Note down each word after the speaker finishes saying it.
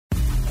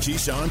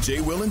Keyshawn,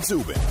 J. Will, and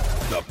Zubin,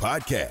 the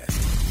podcast.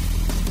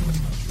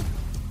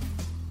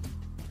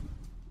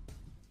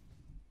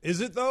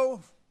 Is it, though?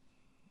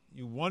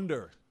 You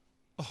wonder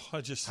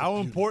how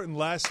important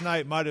last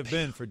night might have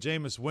been for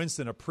Jameis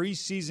Winston, a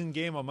preseason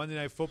game on Monday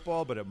Night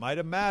Football, but it might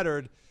have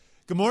mattered.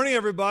 Good morning,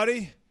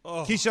 everybody.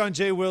 Keyshawn,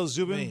 J. Will,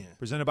 Zubin,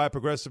 presented by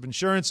Progressive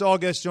Insurance. All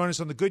guests join us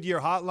on the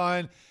Goodyear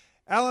Hotline.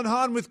 Alan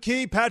Hahn with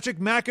Key, Patrick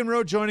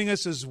McEnroe joining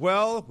us as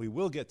well. We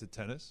will get to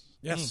tennis.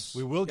 Yes.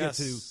 We will get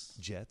to Jets.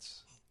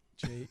 Jets.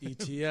 Plenty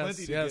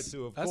to get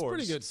to, of That's course.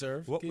 pretty good,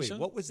 sir. Wait,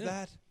 what was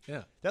that?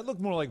 Yeah. That looked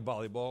more like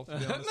volleyball, to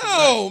be honest.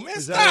 No, man,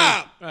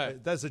 stop.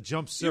 That's a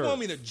jump serve. You want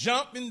me to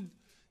jump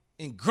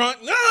and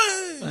grunt? No.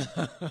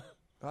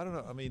 I don't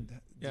know. I mean,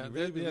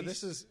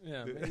 this is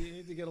maybe you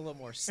need to get a little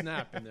more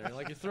snap in there,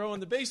 like you're throwing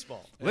the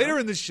baseball. Later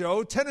in the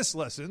show, tennis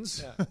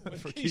lessons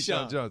for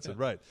Keyshawn Johnson,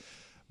 right?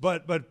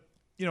 But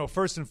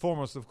first and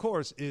foremost, of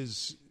course,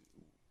 is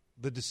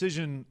the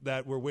decision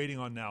that we're waiting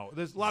on now.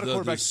 There's a lot of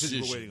quarterback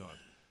decisions we're waiting on,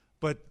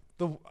 but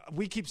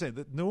we keep saying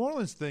the New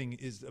Orleans thing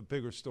is a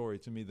bigger story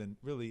to me than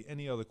really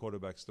any other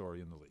quarterback story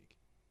in the league.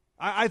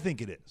 I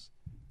think it is,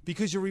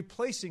 because you're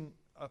replacing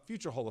a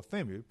future Hall of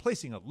Famer, you're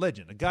replacing a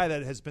legend, a guy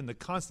that has been the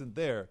constant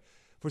there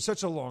for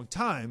such a long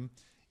time,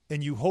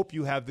 and you hope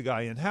you have the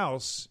guy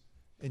in-house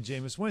in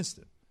Jameis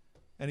Winston.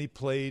 And he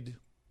played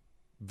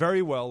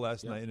very well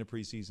last night in a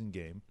preseason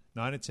game,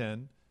 9 of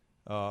 10,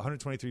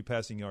 123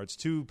 passing yards,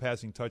 2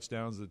 passing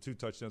touchdowns. The 2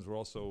 touchdowns were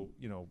also,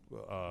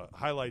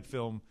 highlight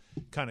film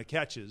kind of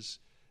catches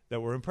that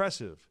were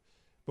impressive.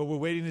 But we're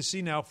waiting to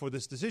see now for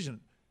this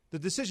decision. The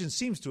decision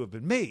seems to have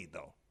been made,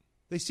 though.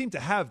 They seem to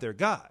have their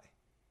guy.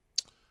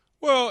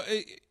 Well,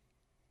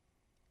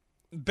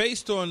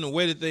 based on the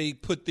way that they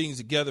put things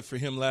together for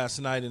him last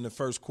night in the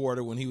first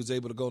quarter when he was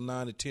able to go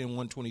 9 of 10,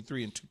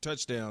 123, and 2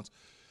 touchdowns,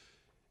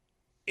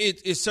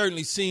 it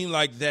certainly seemed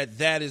like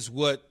that is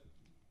what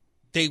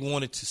they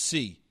wanted to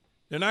see.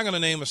 They're not going to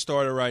name a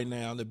starter right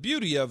now. The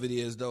beauty of it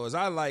is, though, is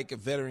I like a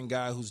veteran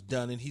guy who's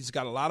done it. He's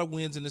got a lot of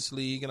wins in this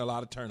league and a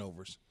lot of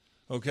turnovers.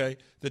 Okay?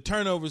 The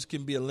turnovers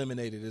can be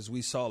eliminated, as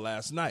we saw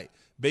last night,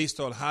 based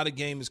on how the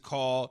game is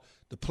called,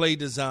 the play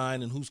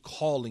design, and who's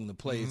calling the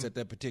plays at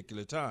that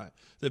particular time.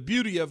 The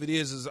beauty of it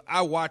is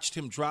I watched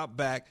him drop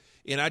back,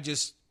 and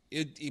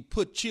it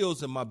put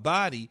chills in my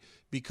body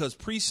because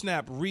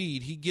pre-snap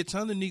read, he gets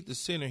underneath the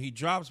center, he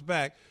drops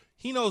back.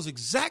 He knows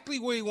exactly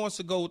where he wants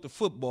to go with the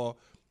football,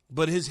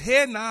 but his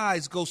head and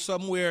eyes go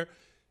somewhere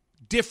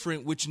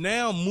different, which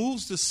now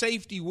moves the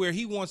safety where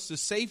he wants the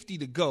safety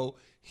to go.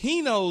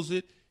 He knows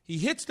it. He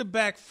hits the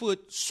back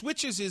foot,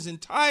 switches his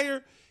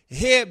entire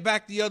head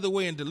back the other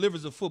way, and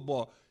delivers the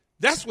football.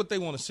 That's what they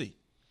want to see.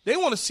 They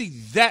want to see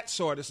that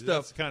sort of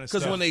stuff.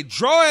 Because when they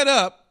draw it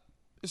up,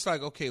 it's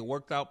like, okay, it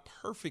worked out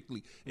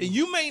perfectly. And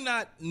you may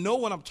not know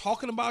what I'm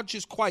talking about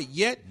just quite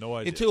yet. No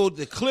idea. Until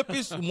the clip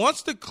is –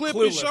 once the clip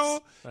is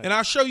shown, and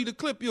I'll show you the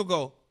clip, you'll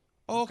go,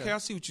 oh, okay, I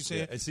see what you're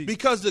saying. Yeah,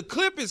 because the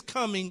clip is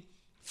coming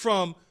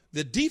from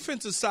the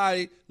defensive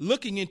side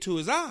looking into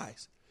his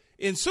eyes.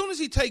 And as soon as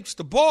he takes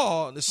the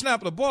ball, the snap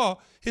of the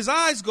ball, his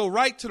eyes go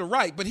right to the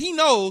right. But he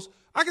knows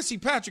I can see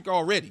Patrick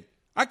already.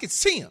 I can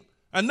see him.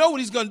 I know what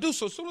he's going to do.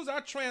 So as soon as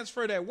I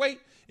transfer that weight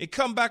and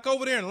come back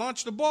over there and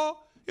launch the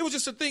ball, it was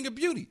just a thing of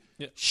beauty.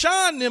 Yeah.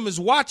 Sean them is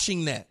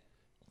watching that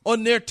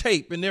on their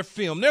tape and their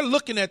film. They're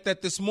looking at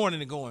that this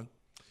morning and going,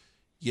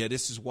 yeah,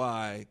 this is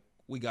why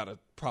we got to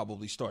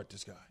probably start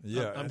this guy.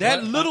 Yeah,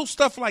 little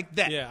stuff like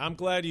that. Yeah, I'm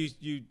glad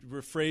you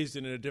rephrased it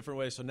in a different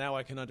way, so now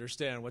I can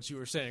understand what you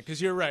were saying.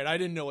 Because you're right, I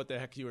didn't know what the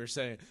heck you were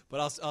saying. But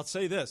I'll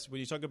say this: when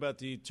you talk about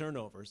the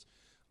turnovers,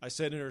 I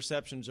said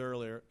interceptions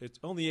earlier. It's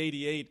only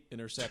 88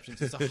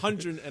 interceptions. It's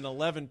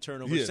 111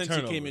 turnovers since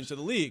he came into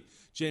the league,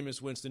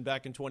 Jameis Winston,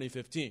 back in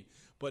 2015.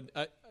 But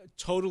I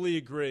totally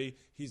agree.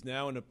 He's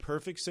now in a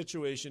perfect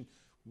situation.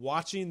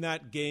 Watching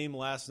that game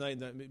last night,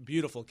 that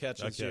beautiful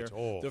catches here.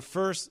 The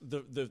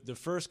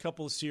first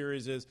couple of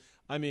series is,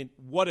 I mean,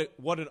 what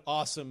an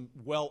awesome,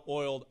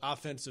 well-oiled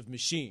offensive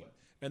machine,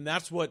 and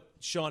that's what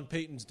Sean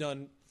Payton's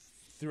done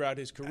throughout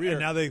his career.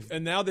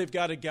 And now they've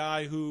got a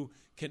guy who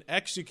can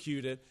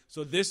execute it.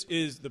 So this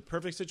is the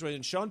perfect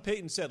situation. Sean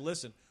Payton said,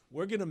 "Listen,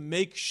 we're going to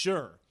make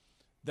sure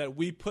that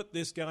we put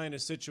this guy in a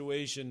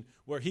situation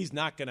where he's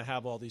not going to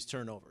have all these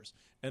turnovers."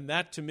 And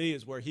that, to me,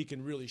 is where he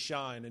can really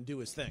shine and do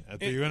his thing.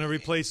 If you're going to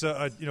replace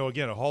a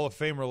Hall of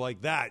Famer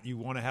like that, you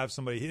want to have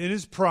somebody in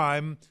his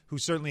prime who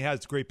certainly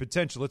has great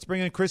potential. Let's bring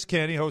in Chris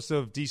Canty, host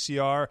of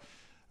DCR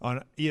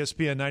on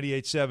ESPN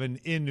 98.7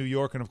 in New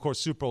York, and, of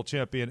course, Super Bowl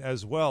champion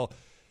as well.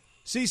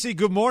 CC,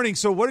 good morning.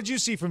 So what did you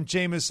see from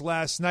Jameis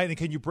last night, and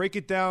can you break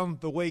it down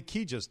the way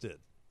Key just did?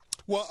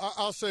 Well,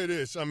 I'll say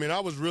this. I mean,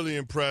 I was really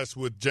impressed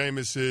with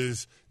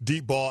Jameis's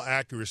deep ball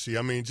accuracy.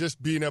 I mean,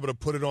 just being able to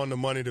put it on the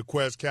money to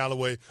Quez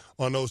Callaway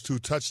on those 2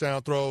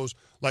 touchdown throws,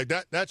 like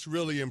that's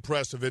really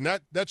impressive. And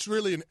that's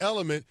really an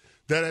element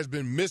that has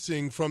been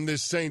missing from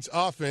this Saints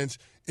offense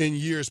in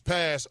years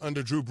past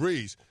under Drew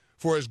Brees.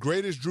 For as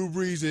great as Drew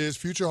Brees is,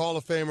 future Hall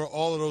of Famer,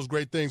 all of those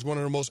great things, one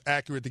of the most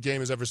accurate the game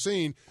has ever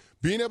seen,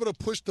 being able to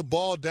push the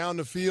ball down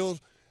the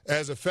field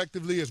as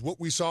effectively as what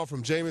we saw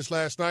from Jameis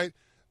last night,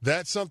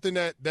 that's something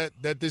that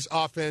this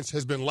offense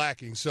has been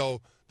lacking.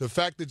 So the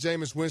fact that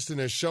Jameis Winston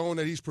has shown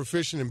that he's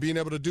proficient in being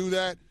able to do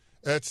that,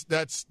 that's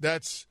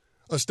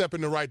a step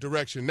in the right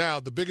direction. Now,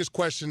 the biggest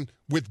question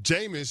with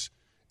Jameis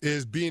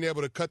is being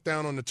able to cut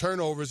down on the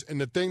turnovers.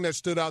 And the thing that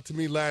stood out to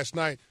me last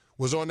night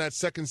was on that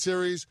second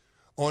series,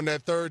 on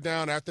that third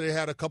down, after they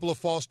had a couple of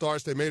false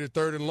starts, they made it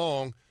 3rd and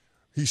long.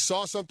 He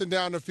saw something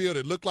down the field.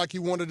 It looked like he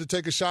wanted to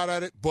take a shot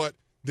at it, but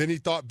then he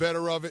thought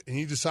better of it, and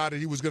he decided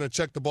he was going to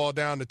check the ball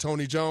down to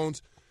Tony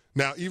Jones.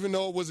 Now, even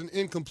though it was an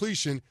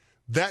incompletion,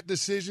 that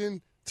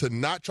decision to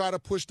not try to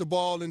push the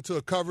ball into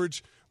a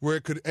coverage where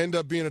it could end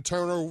up being a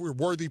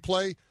turnover-worthy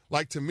play,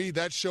 like, to me,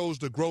 that shows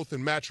the growth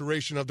and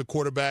maturation of the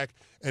quarterback,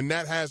 and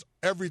that has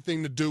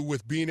everything to do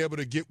with being able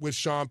to get with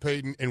Sean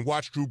Payton and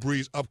watch Drew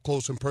Brees up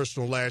close and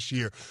personal last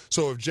year.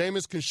 So if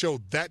Jameis can show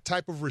that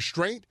type of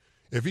restraint,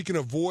 if he can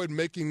avoid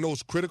making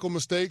those critical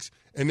mistakes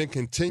and then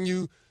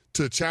continue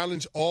to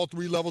challenge all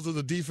 3 levels of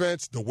the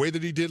defense the way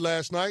that he did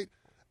last night,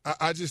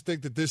 I just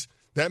think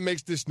that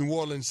makes this New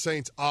Orleans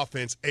Saints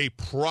offense a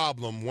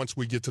problem once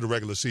we get to the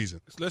regular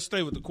season. Let's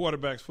stay with the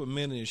quarterbacks for a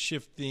minute and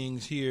shift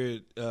things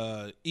here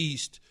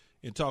east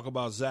and talk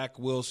about Zach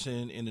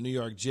Wilson and the New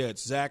York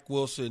Jets. Zach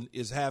Wilson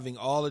is having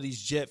all of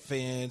these Jet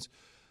fans,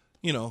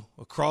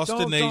 across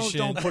the nation.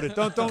 Don't put it.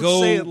 Don't go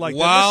say it like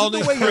wild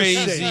that. and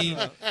crazy,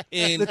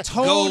 and the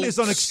tone is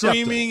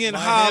unacceptable. Screaming and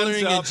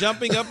hollering and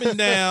jumping up and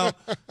down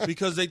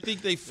because they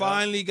think they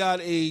finally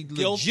got a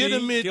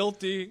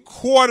legitimate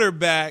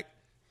quarterback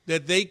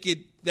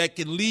that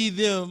can lead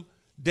them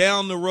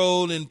down the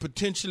road and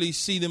potentially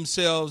see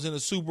themselves in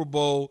a Super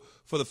Bowl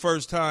for the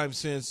first time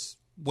since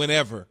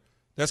whenever.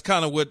 That's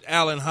kind of what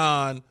Alan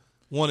Hahn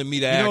wanted me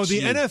to ask you.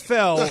 The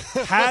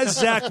NFL has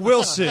Zach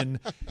Wilson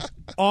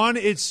on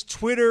its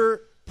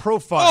Twitter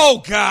profile.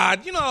 Oh,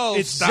 God.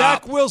 It's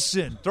stop. Zach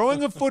Wilson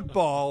throwing a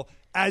football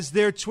as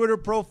their Twitter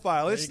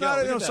profile. It's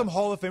not some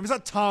Hall of Fame. It's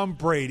not Tom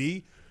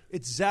Brady.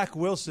 It's Zach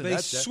Wilson. They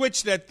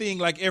switch that thing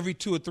like every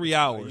 2 or 3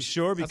 hours. Are you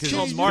sure? Because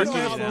you know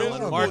how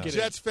miserable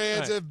Jets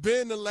fans have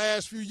been the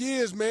last few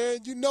years, man.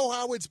 You know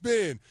how it's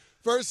been.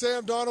 First,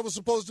 Sam Darnold was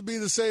supposed to be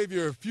the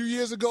savior. A few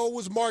years ago, it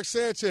was Mark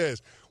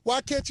Sanchez. Why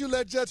can't you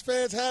let Jets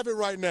fans have it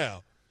right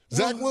now?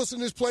 Zach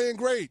Wilson is playing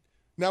great.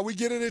 Now, we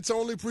get it. It's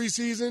only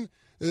preseason.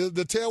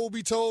 The tale will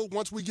be told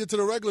once we get to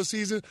the regular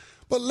season.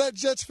 But let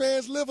Jets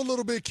fans live a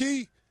little bit,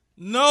 Key.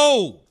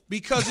 No,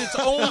 because it's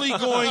only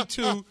going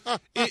to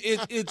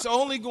it's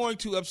only going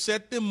to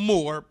upset them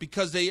more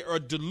because they are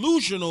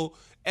delusional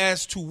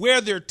as to where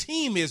their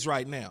team is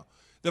right now.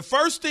 The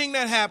first thing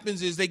that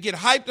happens is they get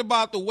hyped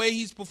about the way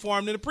he's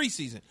performed in the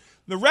preseason.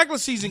 The regular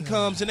season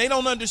comes and they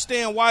don't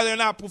understand why they're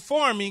not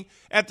performing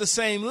at the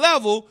same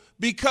level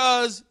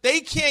because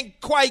they can't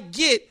quite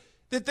get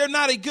that they're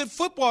not a good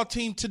football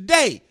team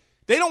today.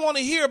 They don't want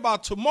to hear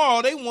about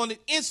tomorrow. They want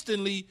it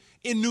instantly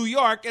in New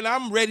York, and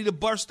I'm ready to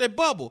burst their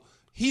bubble.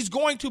 He's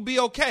going to be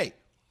okay.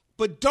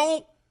 But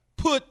don't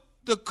put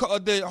the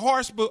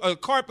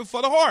cart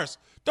before the horse.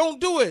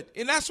 Don't do it.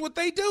 And that's what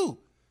they do.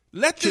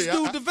 Let this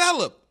dude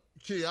develop.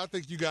 Key, I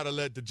think you got to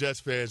let the Jets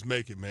fans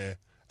make it, man.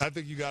 I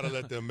think you got to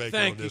let them make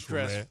it on this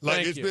Chris. one, man.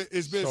 Like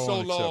it's been so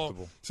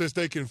long since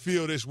they can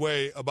feel this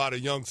way about a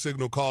young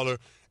signal caller.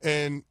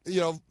 And,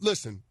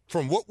 listen,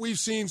 from what we've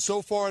seen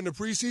so far in the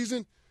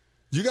preseason,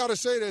 you got to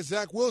say that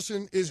Zach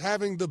Wilson is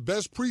having the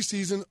best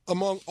preseason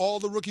among all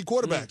the rookie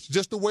quarterbacks,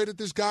 just the way that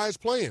this guy is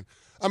playing.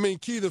 I mean,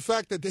 Key, the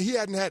fact that he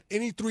hadn't had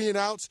any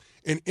 3-and-outs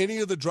in any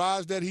of the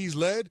drives that he's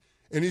led,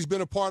 and he's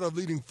been a part of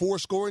leading 4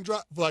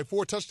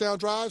 touchdown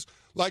drives,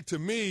 to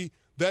me,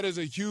 that is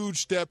a huge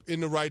step in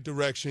the right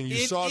direction. You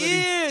saw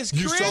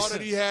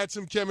that he had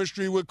some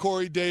chemistry with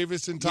Corey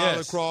Davis and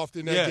Tyler Kroft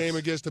in that game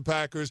against the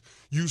Packers.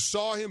 You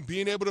saw him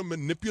being able to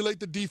manipulate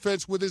the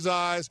defense with his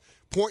eyes.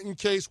 Point in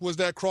case was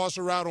that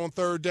crosser route on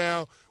 3rd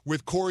down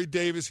with Corey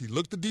Davis. He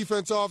looked the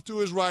defense off to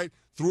his right,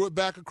 threw it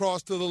back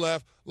across to the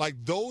left. Like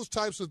those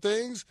types of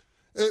things,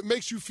 it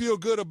makes you feel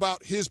good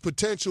about his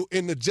potential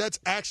and the Jets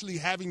actually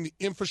having the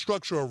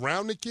infrastructure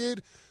around the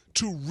kid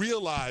to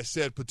realize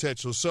said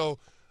potential. So,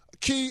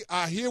 Key,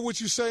 I hear what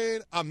you're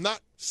saying. I'm not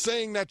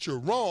saying that you're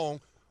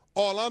wrong.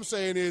 All I'm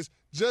saying is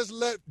just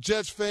let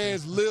Jets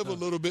fans live a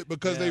little bit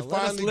because they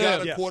finally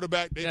got a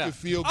quarterback they can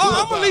feel good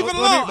about. I'm going to leave it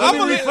alone. I'm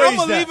going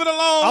to leave it alone.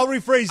 I'll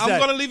rephrase that. I'm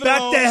going to leave it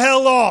alone. Back the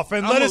hell off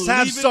and let us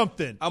have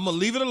something. I'm going to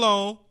leave it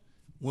alone.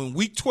 When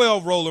week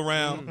 12 roll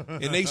around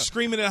and they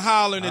screaming and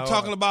hollering and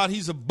talking about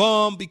he's a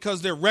bum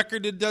because their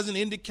record doesn't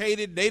indicate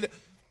it,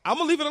 I'm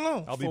going to leave it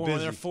alone. I'll be busy.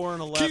 They're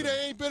 4-11. Key, they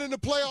ain't been in the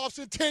playoffs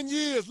in 10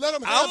 years. Let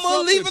them have I'm something.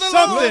 going to leave it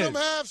alone. Let them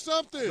have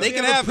something. They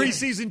can have a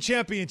preseason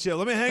championship.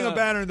 Let me hang a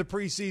banner in the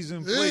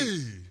preseason,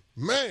 please. Hey,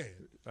 man.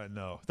 I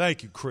know.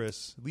 Thank you,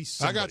 Chris. At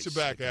least I got your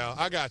back, Al.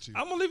 I got you.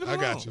 I'm going to leave it alone.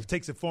 I got you. It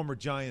takes a former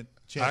Giant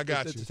I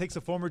got you. It takes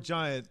a former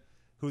Giant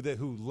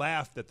who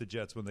laughed at the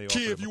Jets when they offered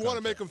him a Key, if you want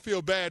to make them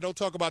feel bad, don't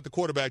talk about the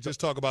quarterback. Just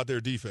talk about their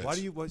defense. Why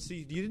do you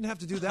see? You didn't have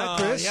to do that,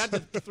 Chris. You had to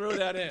throw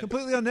that in.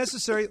 Completely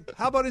unnecessary.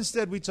 How about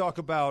instead we talk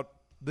about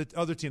the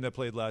other team that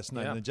played last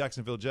night, the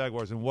Jacksonville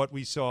Jaguars, and what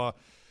we saw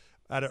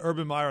out of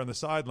Urban Meyer on the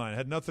sideline. It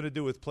had nothing to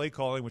do with play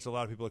calling, which a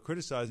lot of people are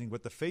criticizing,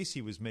 but the face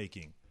he was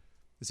making.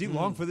 Is he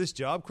long for this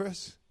job,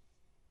 Chris?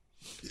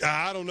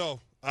 I don't know.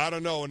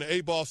 And the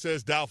 8-ball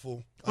says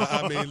doubtful.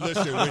 I mean,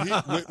 listen,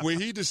 when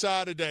he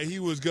decided that he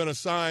was going to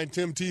sign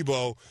Tim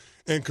Tebow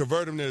and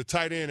convert him to a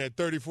tight end at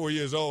 34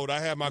 years old, I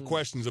had my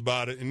questions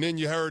about it. And then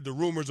you heard the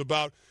rumors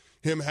about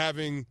him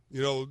having,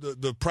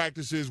 the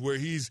practices where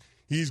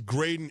he's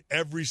grading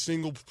every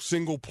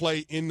single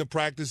play in the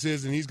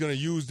practices, and he's going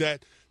to use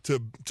that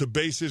to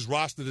base his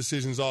roster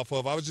decisions off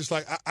of. I was just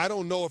like, I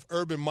don't know if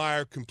Urban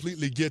Meyer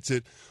completely gets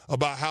it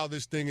about how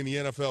this thing in the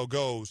NFL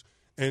goes.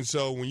 And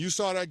so when you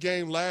saw that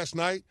game last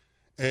night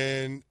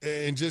and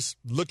just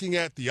looking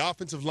at the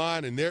offensive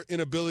line and their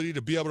inability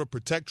to be able to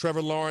protect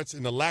Trevor Lawrence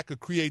and the lack of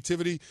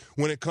creativity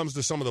when it comes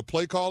to some of the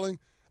play calling,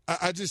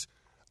 I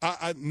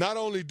not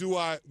only do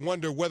I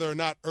wonder whether or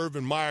not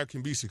Urban Meyer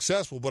can be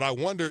successful, but I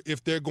wonder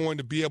if they're going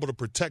to be able to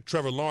protect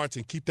Trevor Lawrence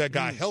and keep that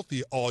guy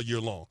healthy all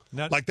year long.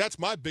 That's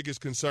my biggest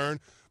concern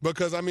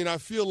because, I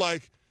feel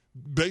like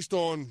based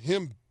on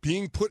him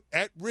being put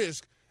at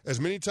risk as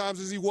many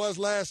times as he was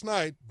last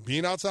night,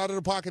 being outside of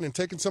the pocket and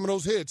taking some of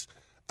those hits,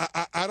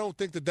 I don't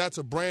think that that's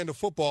a brand of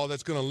football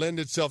that's going to lend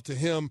itself to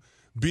him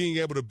being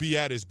able to be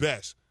at his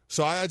best.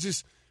 So I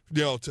just,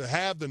 to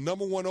have the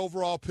number 1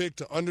 overall pick,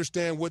 to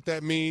understand what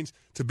that means,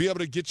 to be able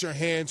to get your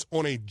hands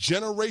on a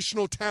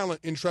generational talent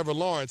in Trevor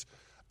Lawrence,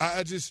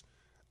 I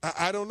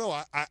don't know.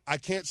 I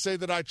can't say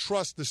that I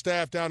trust the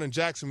staff down in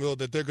Jacksonville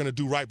that they're going to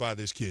do right by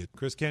this kid.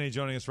 Chris Canty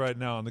joining us right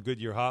now on the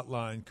Goodyear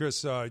Hotline.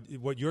 Chris,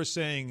 what you're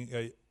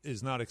saying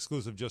is not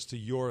exclusive just to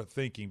your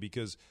thinking,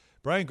 because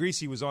Brian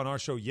Griese was on our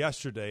show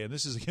yesterday, and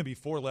this is again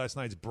before last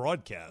night's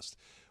broadcast,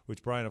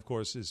 which Brian, of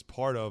course, is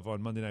part of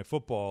on Monday Night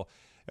Football.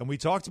 And we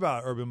talked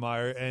about Urban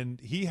Meyer, and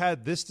he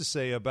had this to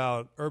say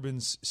about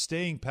Urban's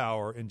staying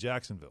power in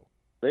Jacksonville.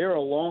 They are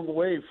a long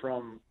way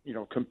from,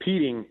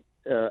 competing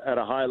at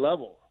a high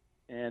level.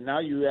 And now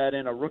you add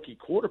in a rookie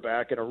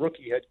quarterback and a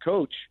rookie head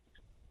coach.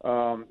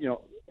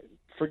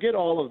 Forget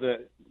all of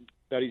that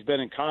he's been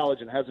in college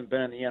and hasn't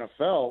been in the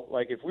NFL.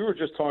 Like, if we were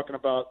just talking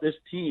about this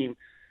team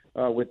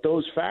with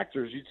those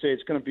factors, you'd say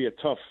it's going to be a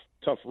tough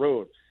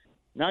road.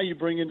 Now you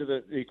bring into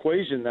the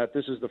equation that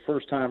this is the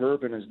first time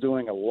Urban is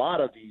doing a lot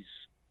of these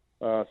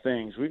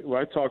things.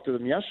 I talked to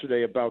them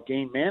yesterday about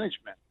game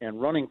management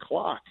and running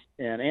clock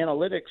and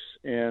analytics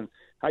and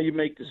how you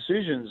make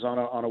decisions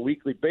on a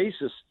weekly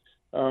basis.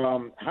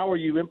 How are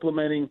you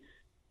implementing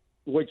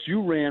what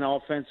you ran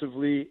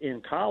offensively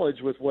in college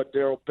with what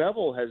Darrell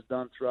Bevell has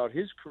done throughout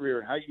his career,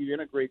 and how you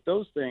integrate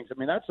those things?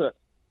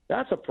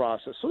 That's a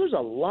process. So there's a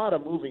lot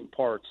of moving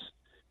parts,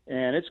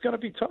 and it's going to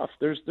be tough.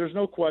 There's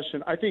no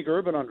question. I think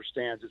Urban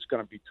understands it's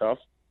going to be tough.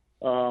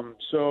 Long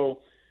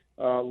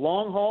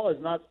haul is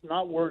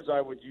not words I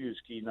would use,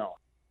 Key, no.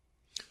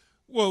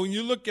 Well, when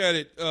you look at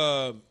it,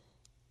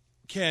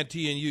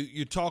 Canty, and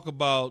you talk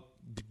about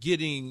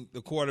getting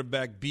the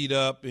quarterback beat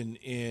up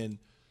and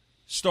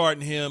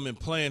starting him and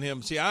playing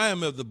him. See, I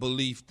am of the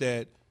belief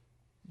that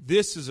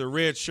this is a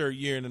redshirt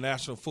year in the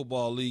National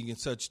Football League in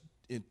such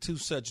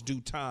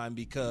due time,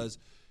 because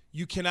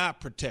you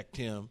cannot protect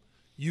him.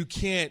 You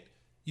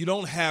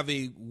don't have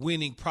a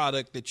winning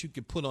product that you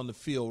can put on the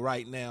field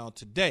right now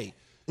today.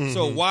 Mm-hmm.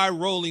 So why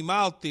roll him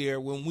out there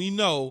when we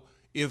know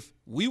if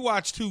we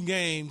watch 2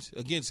 games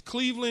against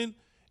Cleveland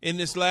in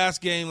this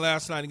last game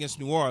last night against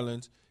New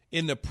Orleans,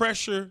 and the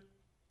pressure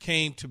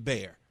came to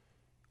bear?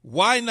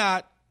 Why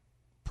not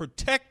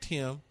protect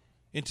him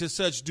into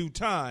such due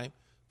time,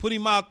 put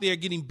him out there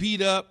getting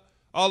beat up,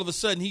 all of a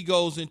sudden he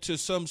goes into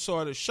some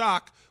sort of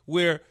shock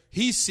where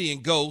he's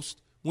seeing ghosts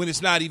when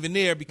it's not even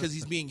there because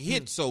he's being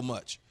hit so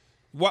much?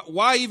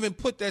 Why even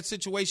put that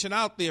situation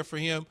out there for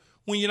him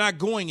when you're not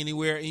going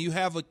anywhere and you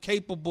have a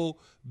capable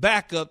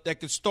backup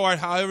that could start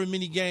however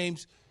many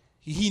games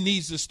he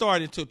needs to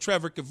start until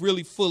Trevor could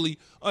really fully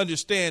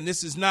understand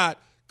this is not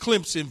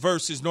Clemson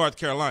versus North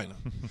Carolina?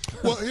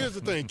 Well, here's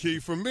the thing, Key.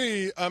 For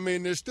me,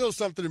 there's still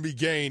something to be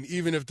gained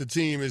even if the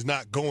team is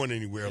not going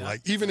anywhere. Yeah,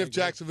 even if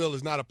Jacksonville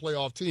is not a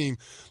playoff team,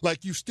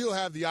 you still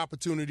have the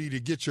opportunity to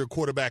get your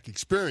quarterback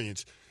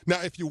experience.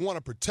 Now, if you want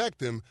to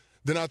protect him,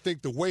 then I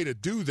think the way to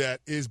do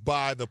that is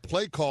by the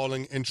play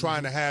calling and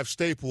trying to have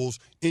staples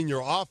in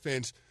your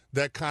offense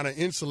that kind of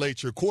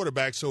insulates your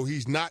quarterback so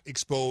he's not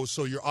exposed,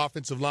 so your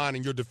offensive line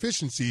and your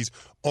deficiencies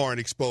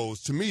aren't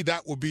exposed. To me,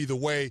 that would be the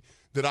way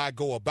that I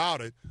go about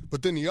it.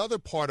 But then the other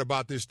part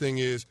about this thing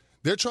is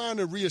they're trying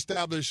to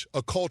reestablish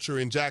a culture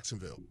in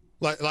Jacksonville.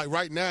 Like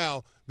right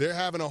now, they're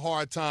having a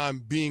hard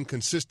time being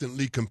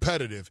consistently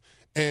competitive.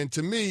 And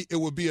to me, it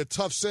would be a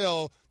tough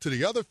sell to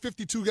the other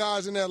 52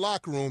 guys in that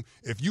locker room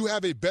if you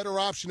have a better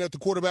option at the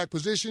quarterback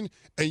position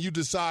and you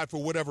decide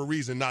for whatever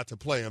reason not to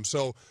play him.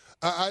 So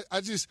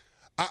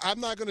I'm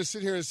not going to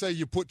sit here and say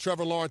you put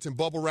Trevor Lawrence in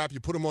bubble wrap, you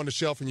put him on the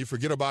shelf, and you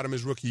forget about him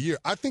his rookie year.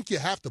 I think you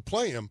have to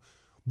play him.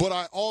 But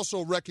I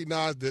also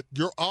recognize that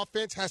your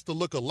offense has to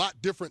look a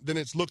lot different than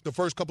it's looked the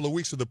first couple of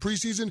weeks of the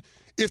preseason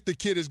if the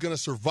kid is going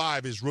to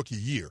survive his rookie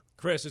year.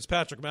 Chris, it's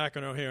Patrick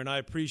McEnroe here, and I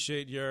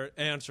appreciate your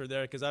answer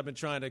there because I've been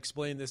trying to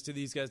explain this to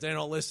these guys. They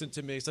don't listen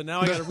to me. So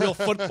now I got a real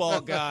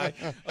football guy,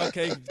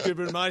 okay,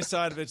 giving my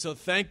side of it. So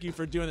thank you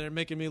for doing that and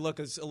making me look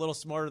a little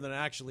smarter than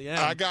I actually am.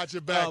 I got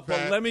your back,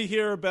 But let me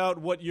hear about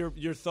what your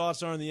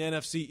thoughts are on the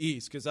NFC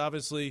East because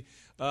obviously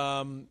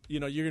you're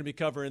going to be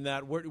covering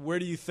that. Where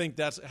do you think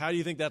how do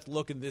you think that's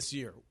looking this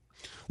year?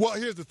 Well,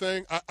 here's the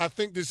thing. I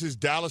think this is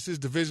Dallas's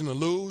division to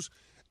lose.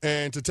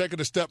 And to take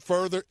it a step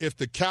further, if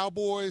the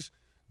Cowboys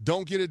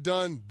don't get it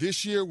done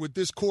this year with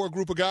this core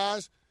group of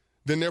guys,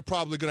 then they're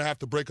probably going to have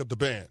to break up the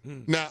band.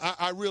 Now,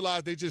 I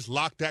realize they just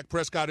locked Dak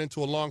Prescott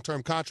into a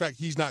long-term contract.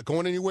 He's not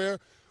going anywhere.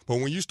 But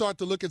when you start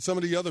to look at some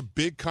of the other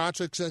big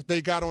contracts that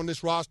they got on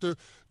this roster,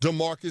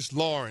 DeMarcus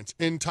Lawrence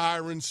and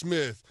Tyron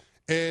Smith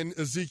and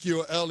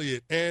Ezekiel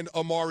Elliott and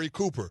Amari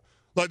Cooper,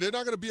 like they're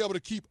not going to be able to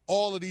keep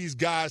all of these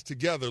guys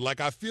together. Like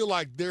I feel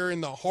like they're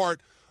in the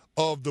heart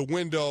of the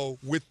window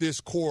with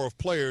this core of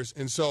players.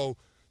 And so,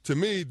 to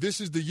me, this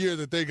is the year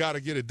that they got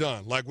to get it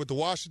done. Like with the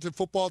Washington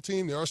football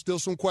team, there are still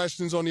some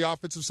questions on the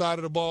offensive side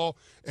of the ball,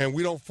 and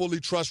we don't fully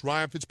trust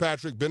Ryan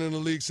Fitzpatrick, been in the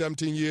league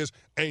 17 years,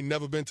 ain't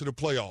never been to the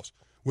playoffs.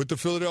 With the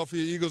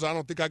Philadelphia Eagles, I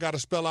don't think I got to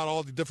spell out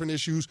all the different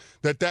issues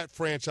that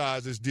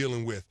franchise is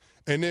dealing with.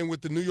 And then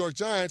with the New York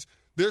Giants,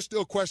 there's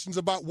still questions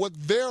about what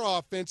their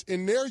offense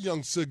and their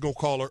young signal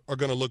caller are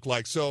going to look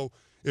like. So,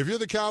 if you're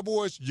the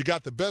Cowboys, you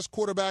got the best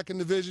quarterback in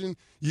the division.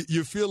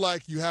 You feel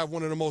like you have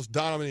one of the most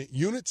dominant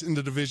units in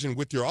the division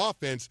with your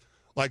offense.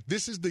 Like,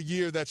 this is the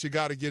year that you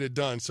got to get it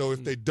done. So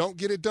if they don't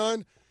get it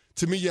done,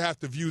 to me, you have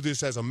to view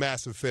this as a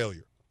massive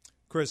failure.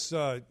 Chris,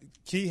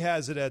 Key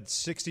has it at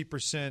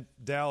 60%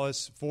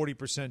 Dallas,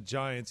 40%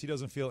 Giants. He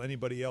doesn't feel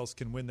anybody else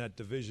can win that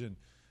division.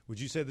 Would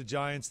you say the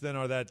Giants then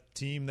are that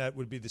team that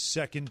would be the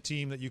second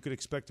team that you could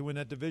expect to win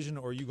that division,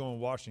 or are you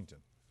going Washington?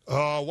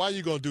 Why are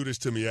you going to do this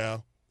to me,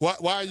 Al?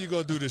 Why are you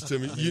going to do this to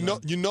me?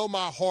 You know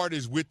my heart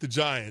is with the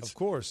Giants. Of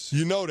course.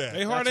 You know that.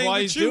 Their heart That's why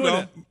ain't he's with you,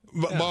 doing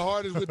though. it. My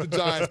heart is with the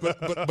Giants,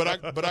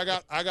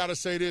 but I got to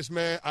say this,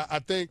 man. I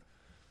think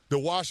the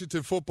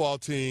Washington football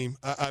team,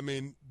 I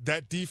mean,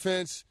 that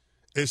defense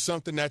is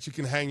something that you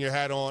can hang your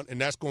hat on,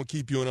 and that's going to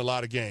keep you in a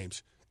lot of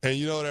games. And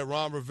you know that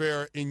Ron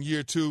Rivera in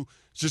year 2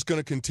 is just going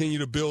to continue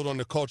to build on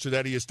the culture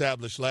that he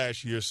established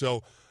last year.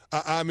 So,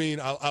 I mean,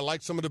 I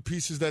like some of the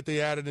pieces that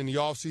they added in the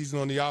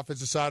offseason on the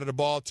offensive side of the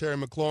ball. Terry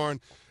McLaurin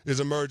is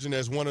emerging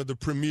as one of the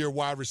premier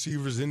wide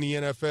receivers in the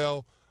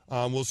NFL.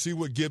 We'll see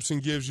what Gibson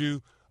gives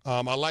you.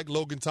 I like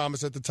Logan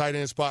Thomas at the tight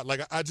end spot.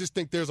 Like, I just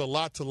think there's a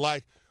lot to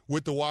like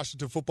with the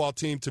Washington football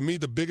team. To me,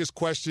 the biggest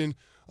question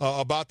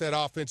about that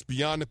offense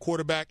beyond the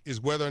quarterback is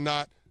whether or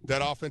not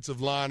that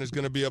offensive line is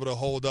going to be able to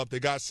hold up. They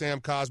got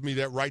Sam Cosmi,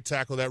 that right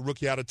tackle, that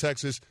rookie out of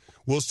Texas.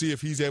 We'll see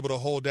if he's able to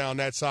hold down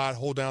that side,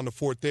 hold down the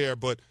fort there.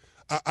 But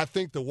I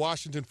think the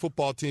Washington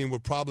football team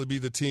would probably be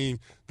the team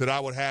that I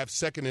would have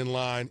second in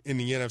line in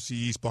the NFC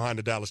East behind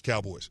the Dallas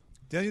Cowboys.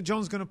 Daniel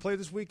Jones going to play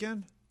this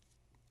weekend?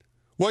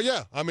 Well,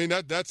 yeah. I mean,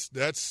 that's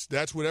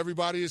what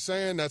everybody is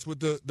saying. That's what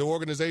the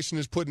organization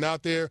is putting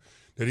out there,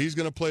 that he's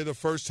going to play the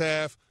first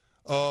half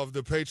of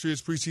the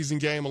Patriots preseason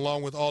game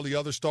along with all the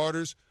other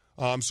starters.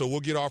 So we'll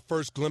get our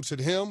first glimpse at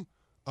him.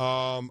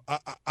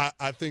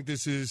 I think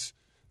this is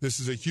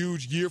a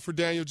huge year for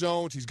Daniel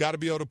Jones. He's got to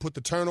be able to put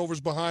the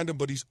turnovers behind him,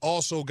 but he's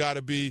also got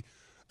to be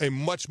a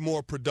much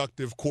more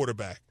productive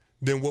quarterback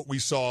than what we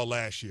saw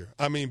last year.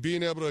 I mean,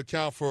 being able to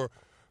account for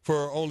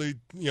only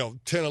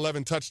 10,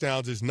 11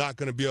 touchdowns is not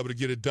going to be able to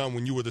get it done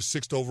when you were the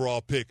 6th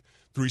overall pick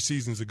 3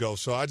 seasons ago.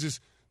 So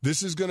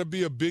this is going to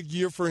be a big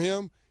year for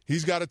him.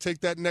 He's got to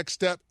take that next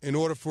step in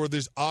order for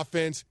this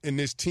offense and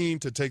this team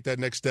to take that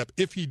next step.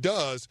 If he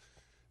does,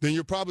 then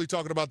you're probably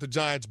talking about the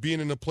Giants being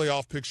in the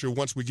playoff picture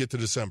once we get to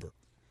December.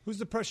 Who's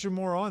the pressure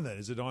more on then?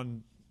 Is it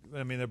on –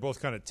 I mean, they're both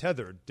kind of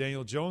tethered,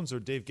 Daniel Jones or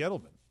Dave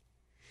Gettleman?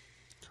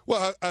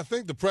 Well, I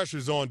think the pressure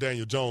is on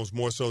Daniel Jones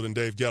more so than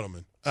Dave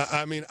Gettleman.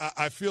 I mean,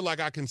 I feel like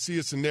I can see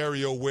a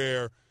scenario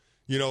where,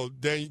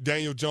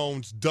 Daniel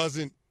Jones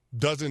doesn't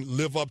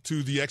live up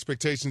to the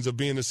expectations of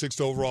being the 6th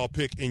overall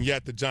pick, and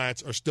yet the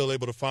Giants are still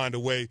able to find a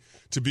way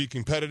to be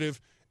competitive,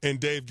 and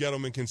Dave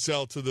Gettleman can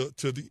sell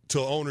to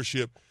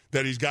ownership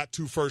that he's got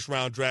 2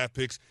 first-round draft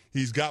picks.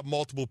 He's got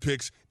multiple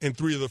picks in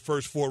 3 of the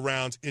first 4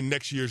 rounds in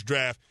next year's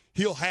draft.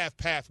 He'll have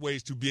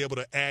pathways to be able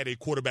to add a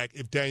quarterback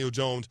if Daniel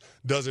Jones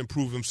doesn't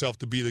prove himself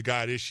to be the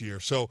guy this year.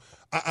 So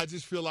I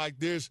just feel like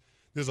there's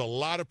a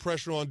lot of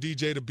pressure on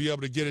DJ to be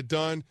able to get it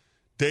done.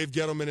 Dave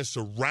Gettleman has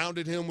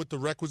surrounded him with the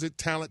requisite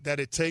talent that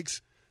it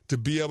takes to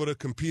be able to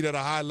compete at a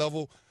high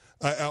level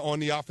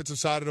on the offensive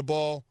side of the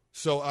ball.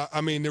 So,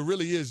 I mean, there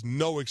really is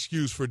no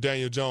excuse for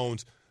Daniel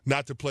Jones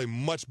not to play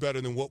much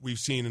better than what we've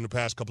seen in the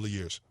past couple of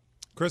years.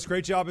 Chris,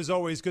 great job as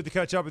always. Good to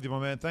catch up with you, my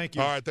man. Thank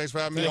you. All right, thanks for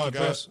having me on,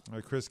 guys. All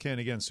right, Chris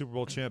Canty, again, Super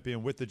Bowl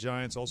champion with the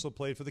Giants, also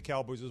played for the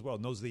Cowboys as well,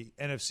 knows the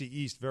NFC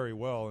East very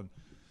well. And,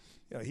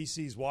 he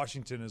sees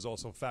Washington as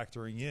also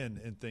factoring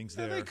in things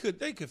there.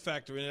 They could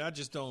factor in. I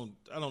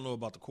don't know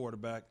about the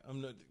quarterback.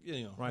 I'm not,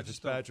 Ryan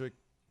Fitzpatrick.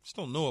 Just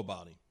don't know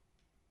about him.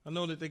 I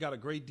know that they got a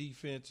great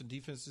defense, and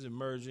defense is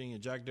emerging,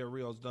 and Jack Del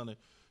Rio's done a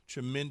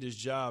tremendous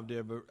job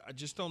there, but I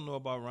just don't know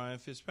about Ryan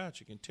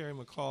Fitzpatrick. And Terry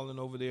McLaurin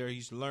over there,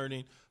 he's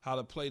learning how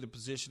to play the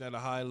position at a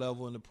high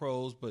level in the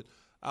pros. But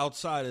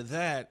outside of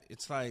that,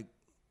 it's like,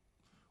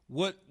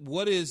 what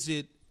is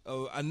it?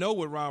 I know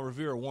what Ron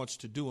Rivera wants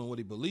to do and what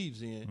he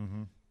believes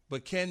in,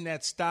 but can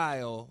that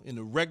style in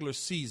the regular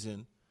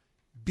season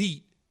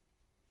beat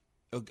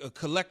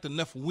collect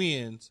enough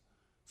wins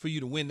for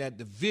you to win that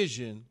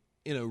division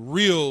in a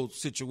real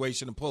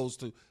situation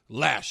opposed to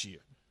last year?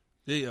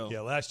 Yeah,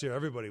 last year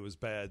everybody was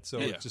bad, so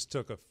it just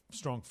took a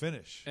strong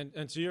finish.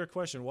 And to your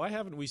question, why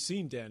haven't we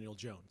seen Daniel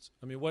Jones?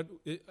 I mean,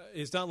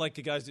 it's not like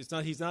the guys.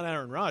 He's not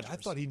Aaron Rodgers. I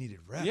thought he needed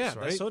reps. Yeah,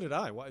 right? So did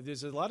I.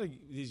 There's a lot of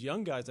these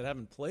young guys that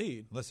haven't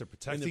played unless they're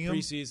protecting in the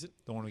preseason.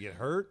 Don't want to get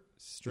hurt.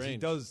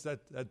 Strange.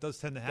 That does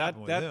tend to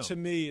happen. That to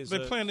me is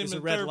they're playing him in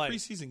the red therd light.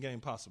 preseason game,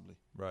 possibly.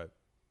 Right.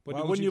 But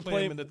why wouldn't you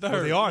play him in the Well,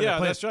 third? they are. Yeah,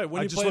 that's right.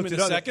 Wouldn't you play him in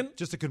the second?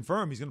 Just to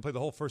confirm, he's going to play the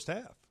whole first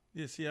half.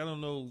 Yeah, see, I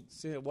don't know.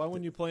 See, why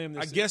wouldn't you play him?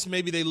 I guess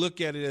maybe they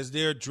look at it as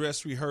their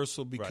dress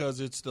rehearsal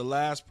because it's the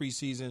last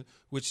preseason,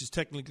 which is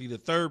technically the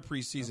third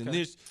preseason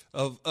this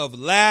of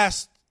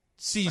last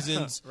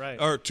season's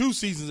or 2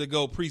 seasons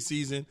ago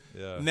preseason.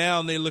 Yeah.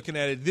 Now they're looking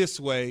at it this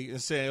way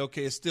and saying,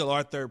 okay, it's still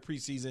our third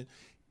preseason,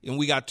 and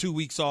we got 2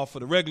 weeks off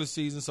for the regular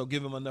season, so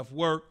give him enough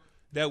work.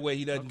 That way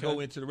he doesn't go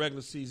into the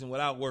regular season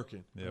without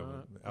working. Yeah,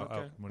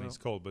 when he's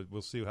cold. But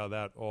we'll see how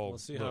that all We'll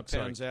see how it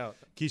pans out.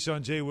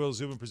 Keyshawn, J. Will,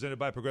 Zubin, presented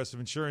by Progressive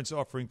Insurance,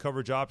 offering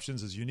coverage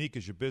options as unique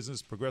as your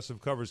business. Progressive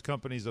covers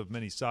companies of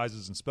many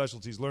sizes and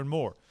specialties. Learn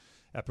more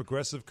at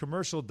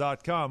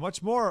ProgressiveCommercial.com.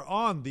 Much more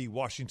on the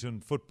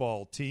Washington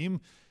football team,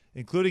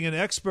 including an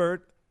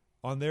expert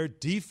on their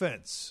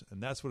defense.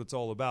 And that's what it's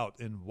all about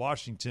in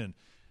Washington.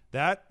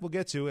 That we'll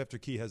get to after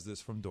Key has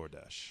this from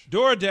DoorDash.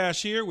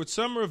 DoorDash here with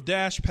Summer of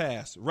Dash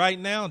Pass. Right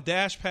now,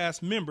 Dash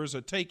Pass members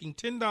are taking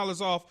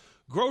 $10 off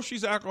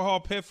groceries,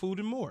 alcohol, pet food,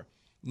 and more.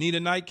 Need a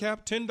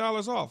nightcap?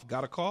 $10 off.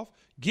 Got a cough?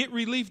 Get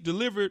relief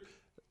delivered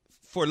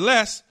for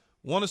less.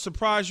 Want to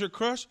surprise your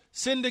crush?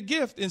 Send a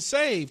gift and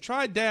save.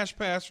 Try Dash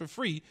Pass for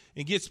free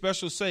and get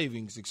special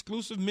savings,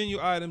 exclusive menu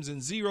items,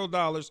 and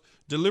 $0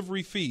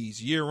 delivery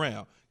fees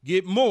year-round.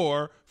 Get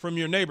more from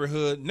your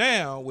neighborhood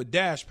now with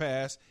Dash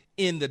Pass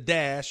in the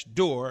Dash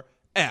Door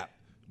app.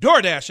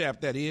 DoorDash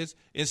app, that is.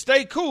 And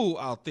stay cool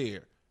out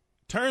there.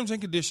 Terms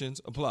and conditions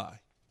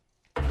apply.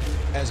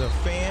 As a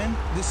fan,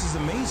 this is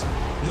amazing.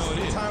 This is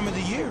the time of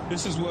the year.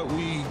 This is what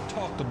we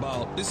talked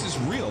about. This is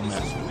real,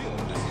 man.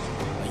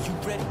 Are you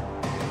ready?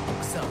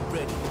 Because I'm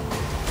ready.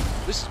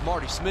 This is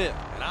Marty Smith,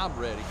 and I'm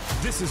ready.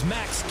 This is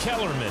Max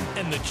Kellerman,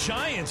 and the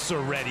Giants are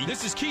ready.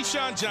 This is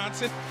Keyshawn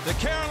Johnson. The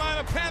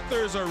Carolina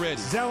Panthers are ready.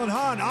 Zallen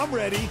Hahn, I'm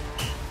ready.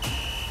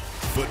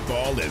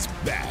 Football is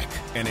back,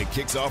 and it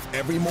kicks off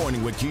every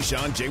morning with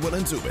Keyshawn, J. Will,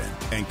 and Zubin,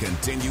 and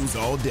continues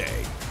all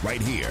day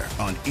right here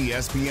on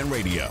ESPN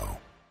Radio.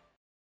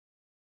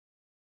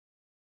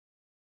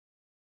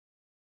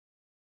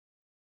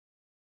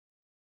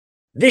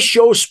 This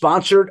show is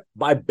sponsored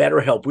by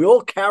BetterHelp. We all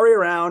carry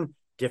around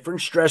different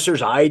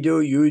stressors. I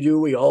do, you do,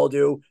 we all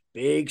do,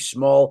 big,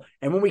 small.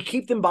 And when we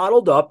keep them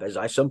bottled up, as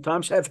I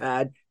sometimes have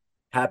had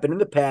happen in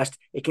the past,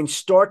 it can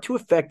start to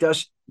affect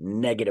us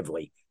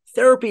negatively.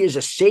 Therapy is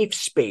a safe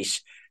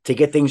space to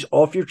get things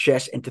off your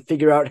chest and to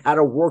figure out how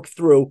to work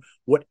through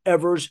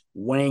whatever's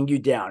weighing you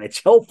down.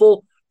 It's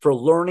helpful for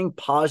learning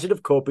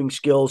positive coping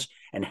skills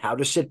and how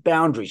to set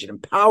boundaries. It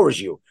empowers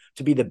you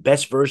to be the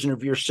best version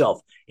of yourself.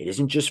 It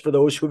isn't just for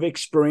those who have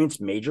experienced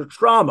major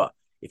trauma.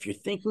 If you're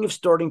thinking of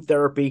starting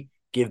therapy,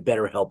 give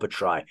BetterHelp a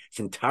try. It's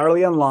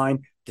entirely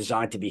online,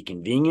 designed to be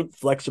convenient,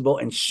 flexible,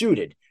 and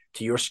suited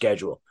to your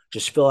schedule.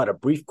 Just fill out a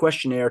brief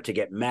questionnaire to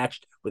get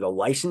matched with a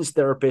licensed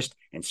therapist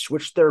and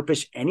switch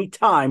therapists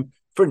anytime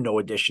for no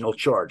additional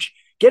charge.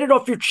 Get it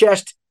off your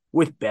chest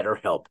with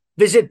BetterHelp.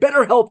 Visit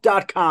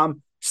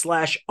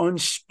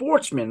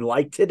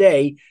BetterHelp.com/unsportsmanlike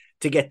today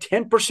to get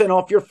 10%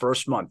 off your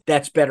first month.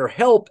 That's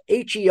BetterHelp,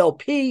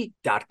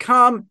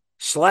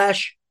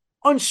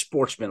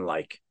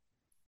 HELP.com/unsportsmanlike.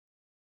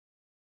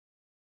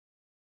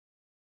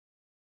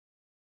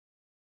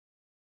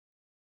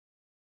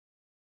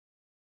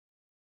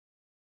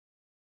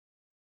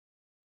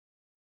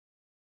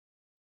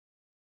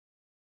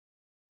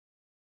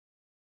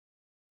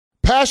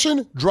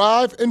 Passion,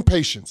 drive, and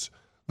patience.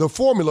 The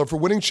formula for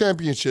winning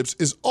championships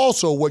is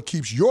also what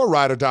keeps your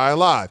ride or die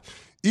alive.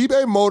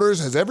 eBay Motors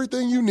has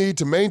everything you need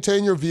to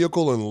maintain your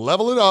vehicle and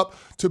level it up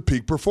to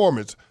peak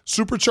performance.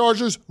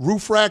 Superchargers,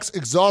 roof racks,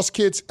 exhaust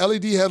kits,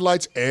 LED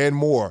headlights, and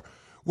more.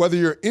 Whether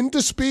you're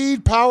into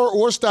speed, power,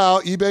 or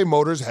style, eBay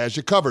Motors has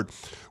you covered.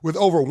 With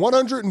over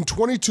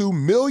 122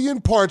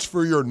 million parts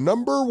for your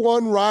number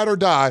one ride or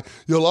die,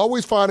 you'll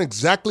always find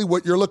exactly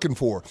what you're looking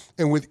for.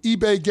 And with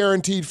eBay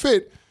Guaranteed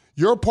Fit,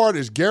 your part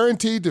is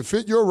guaranteed to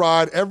fit your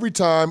ride every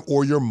time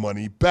or your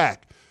money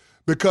back.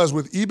 Because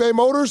with eBay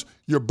Motors,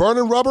 you're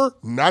burning rubber,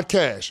 not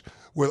cash.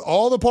 With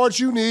all the parts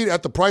you need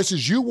at the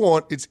prices you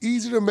want, it's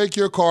easy to make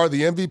your car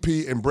the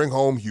MVP and bring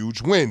home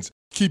huge wins.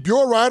 Keep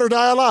your ride or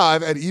die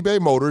alive at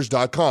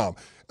ebaymotors.com.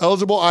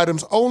 Eligible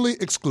items only.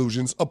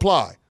 Exclusions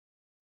apply.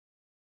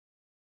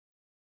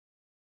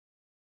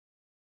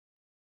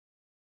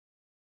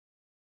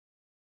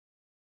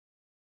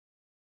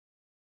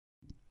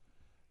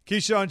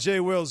 Keyshawn, J.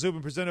 Will,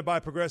 Zubin, presented by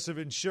Progressive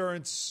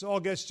Insurance.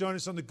 All guests join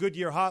us on the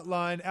Goodyear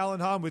Hotline.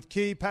 Alan Hahn with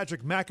Key,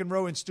 Patrick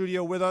McEnroe in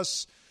studio with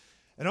us.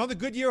 And on the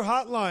Goodyear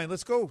Hotline,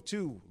 let's go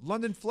to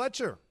London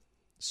Fletcher,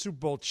 Super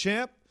Bowl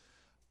champ,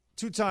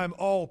 two-time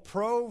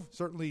All-Pro,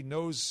 certainly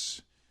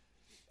knows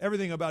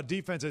everything about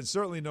defense and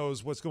certainly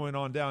knows what's going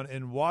on down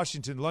in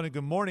Washington. London,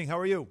 good morning. How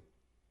are you?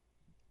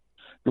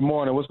 Good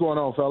morning. What's going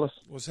on, fellas?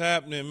 What's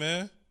happening,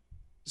 man?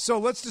 So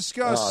let's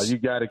discuss. You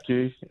got it,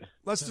 Key.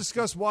 Let's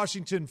discuss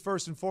Washington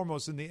first and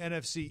foremost in the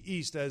NFC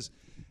East, as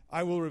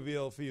I will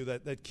reveal for you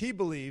that Key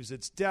believes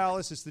it's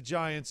Dallas, it's the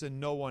Giants, and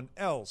no one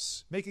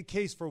else. Make a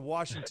case for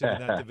Washington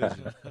in that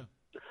division.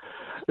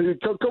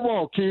 Come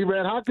on, Key,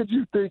 man. How could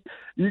you think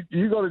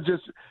you're going to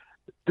just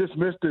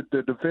dismiss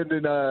the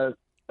defending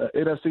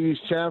NFC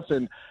East champs?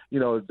 And,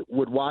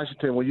 with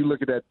Washington, when you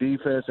look at that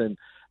defense and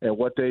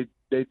what they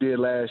did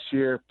last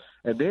year,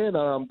 and then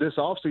this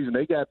offseason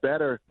they got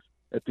better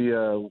at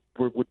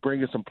with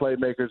bringing some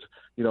playmakers,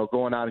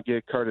 going out and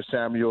get Curtis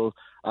Samuel.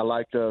 I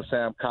like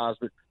Sam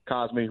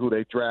Cosmi, who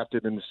they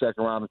drafted in the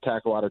second round of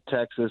tackle out of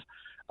Texas.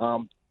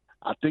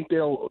 I think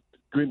they'll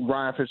get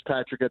Ryan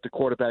Fitzpatrick at the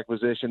quarterback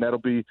position.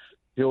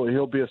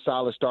 He'll be a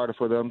solid starter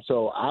for them.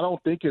 So I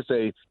don't think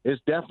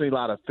it's definitely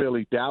not a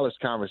Philly Dallas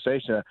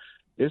conversation.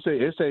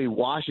 It's a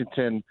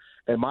Washington,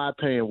 in my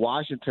opinion,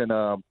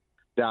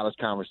 Dallas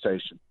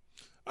conversation.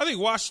 I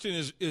think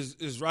Washington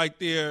is right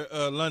there,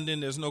 London.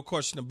 There's no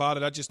question about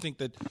it. I just think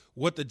that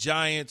what the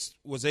Giants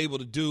was able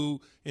to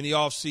do in the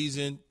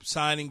offseason,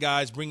 signing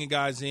guys, bringing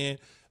guys in,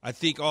 I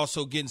think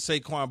also getting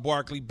Saquon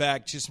Barkley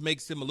back just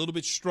makes them a little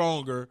bit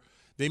stronger.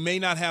 They may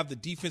not have the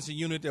defensive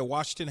unit that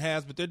Washington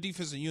has, but their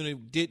defensive unit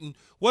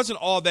wasn't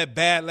all that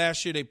bad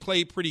last year. They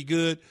played pretty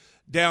good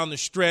down the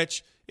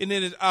stretch. And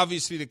then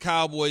obviously the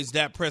Cowboys,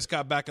 Dak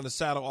Prescott back in the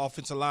saddle,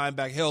 offensive line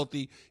back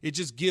healthy. It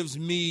just gives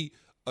me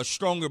a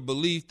stronger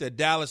belief that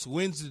Dallas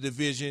wins the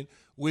division,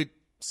 with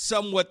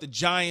somewhat the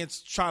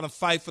Giants trying to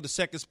fight for the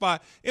second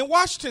spot. And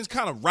Washington's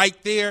kind of right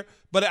there,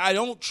 but I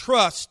don't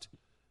trust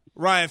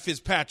Ryan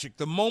Fitzpatrick.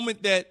 The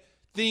moment that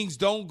things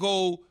don't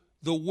go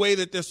the way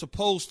that they're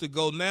supposed to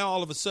go, now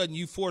all of a sudden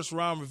you force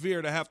Ron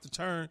Rivera to have to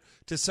turn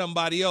to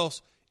somebody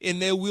else, and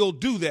they will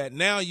do that.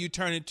 Now you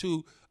turn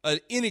into an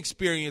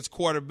inexperienced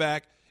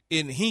quarterback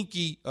in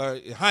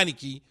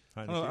Heineke.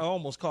 I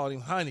almost called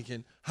him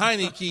Heineken.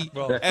 Heineke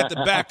at the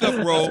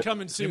backup role.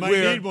 You might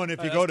need one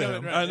if you go to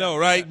him. I know,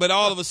 right? But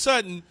all of a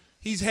sudden,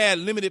 he's had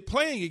limited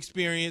playing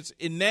experience,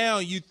 and now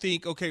you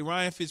think, okay,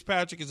 Ryan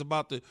Fitzpatrick is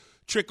about to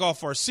trick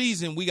off our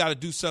season. We got to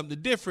do something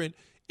different.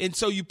 And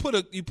so you put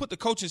the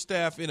coaching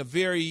staff in a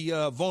very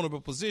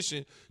vulnerable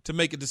position to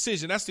make a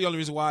decision. That's the only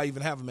reason why I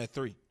even have him at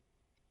 3.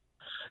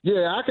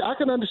 Yeah, I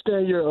can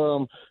understand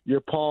your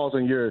pause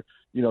and your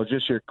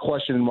just your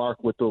question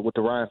mark with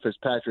the Ryan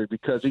Fitzpatrick,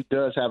 because he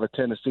does have a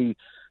tendency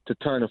to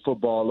turn the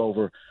football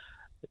over.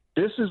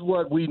 This is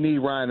what we need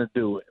Ryan to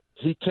do.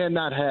 He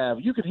cannot have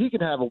he can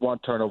have a one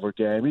turnover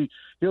game.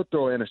 He'll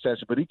throw an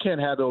interception, but he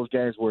can't have those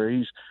games where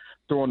he's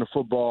throwing the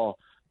football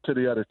to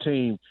the other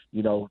team,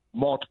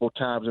 multiple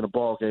times in a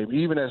ball game.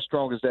 Even as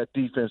strong as that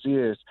defense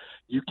is,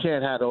 you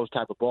can't have those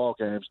type of ball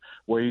games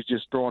where he's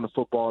just throwing the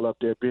football up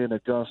there, being a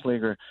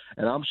gunslinger.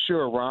 And I'm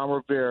sure Ron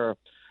Rivera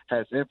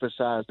has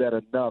emphasized that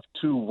enough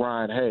to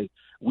Ryan. Hey,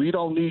 we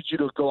don't need you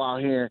to go out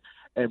here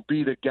and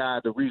be the guy,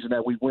 the reason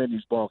that we win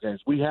these ball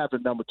games. We have the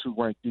number 2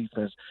 ranked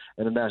defense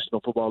in the National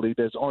Football League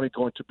that's only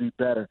going to be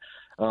better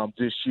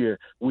this year.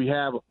 We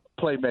have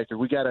playmakers.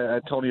 We got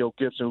Antonio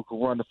Gibson who can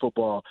run the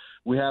football.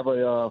 We have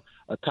a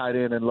tight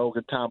end in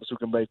Logan Thomas who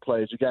can make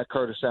plays. We got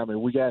Curtis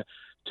Samuel. We got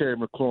Terry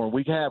McLaurin.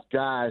 We have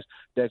guys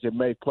that can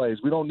make plays.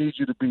 We don't need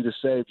you to be the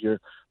savior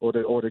or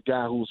the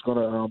guy who's going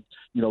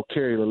to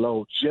carry the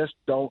load. Just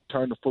don't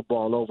turn the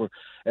football over.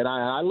 And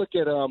I look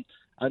at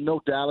I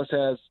know Dallas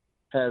has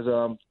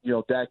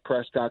Dak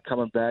Prescott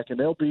coming back, and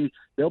they'll be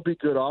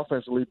good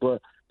offensively,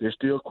 but there's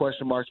still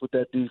question marks with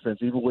that defense,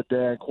 even with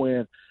Dan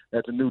Quinn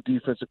as the new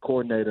defensive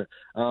coordinator.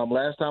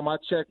 Last time I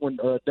checked, when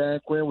Dan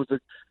Quinn was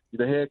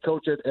the head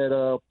coach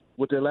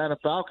with the Atlanta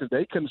Falcons,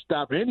 they couldn't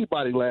stop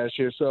anybody last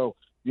year. So,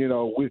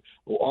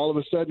 all of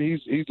a sudden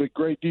he's a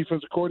great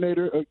defensive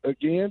coordinator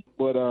again.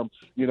 But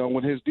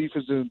when his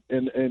defense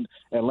in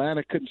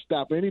Atlanta couldn't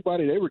stop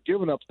anybody, they were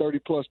giving up 30+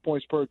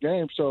 points per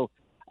game. So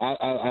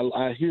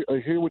I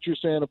hear what you're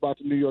saying about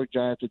the New York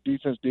Giants. The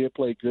defense did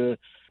play good,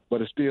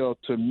 but it's still,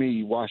 to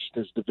me,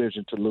 Washington's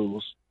division to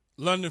lose.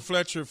 London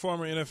Fletcher,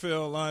 former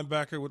NFL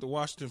linebacker with the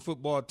Washington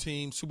football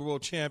team, Super Bowl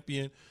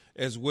champion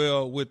as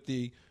well with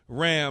the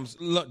Rams,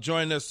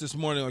 joining us this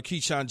morning on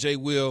Keyshawn, J.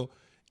 Will,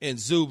 and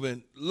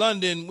Zubin.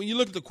 London, when you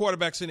look at the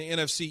quarterbacks in the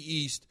NFC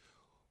East,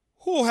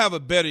 Who will have a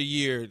better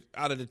year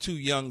out of the two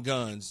young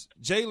guns,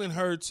 Jalen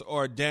Hurts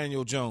or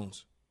Daniel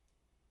Jones?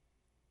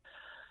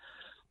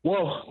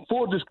 Well,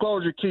 full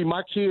disclosure, Key,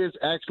 my kids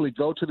actually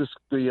go to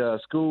the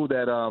school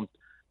that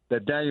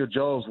Daniel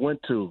Jones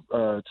went to,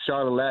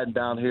 Charlotte Latin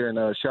down here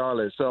in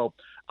Charlotte. So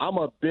I'm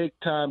a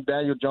big-time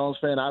Daniel Jones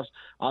fan. I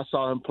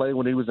saw him play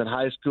when he was in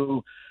high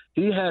school.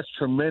 He has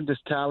tremendous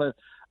talent.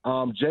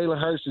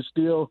 Jalen Hurts is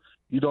still,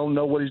 you don't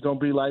know what he's going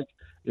to be like.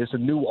 It's a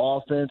new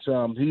offense.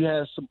 He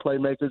has some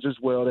playmakers as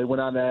well. They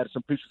went out and added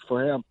some pieces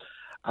for him.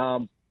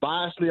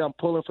 Biasly, I'm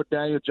pulling for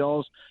Daniel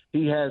Jones.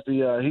 He has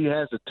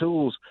the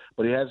tools,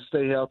 but he has to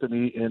stay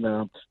healthy,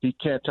 and he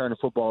can't turn the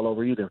football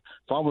over either.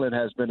 Fumbling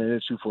has been an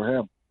issue for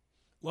him.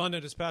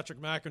 London, it's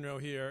Patrick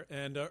McEnroe here,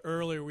 and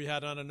earlier we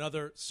had on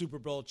another Super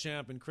Bowl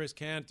champion, Chris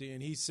Canty,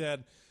 and he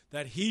said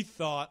that he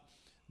thought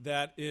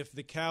that if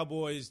the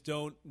Cowboys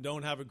don't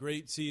have a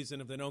great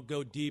season, if they don't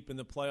go deep in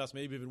the playoffs,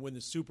 maybe even win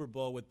the Super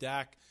Bowl with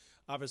Dak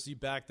obviously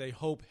back, they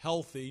hope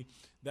healthy,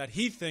 that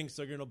he thinks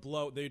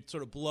they'd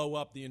sort of blow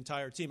up the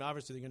entire team.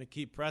 Obviously, they're going to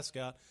keep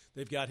Prescott.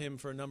 They've got him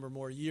for a number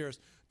more years.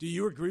 Do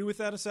you agree with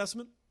that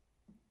assessment?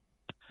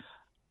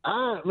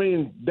 I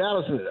mean,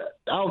 Dallas,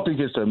 I don't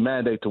think it's a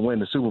mandate to win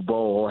the Super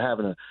Bowl or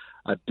having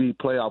a deep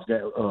playoff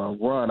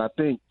run. I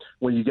think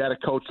when you got a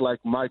coach like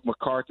Mike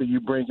McCarthy, you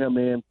bring him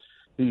in,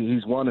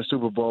 he's won the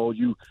Super Bowl,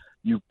 you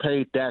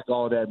paid Dak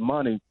all that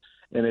money,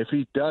 and if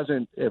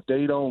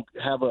they don't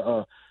have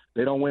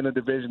they don't win a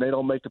division, they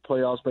don't make the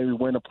playoffs, maybe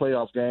win a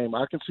playoff game,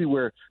 I can see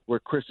where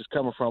Chris is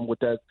coming from with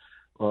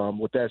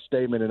that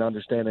statement and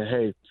understanding,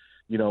 hey,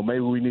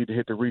 maybe we need to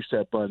hit the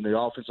reset button. The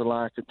offensive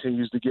line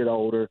continues to get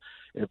older.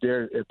 If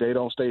they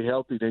don't stay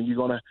healthy, then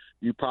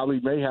you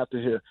probably may have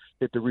to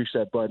hit the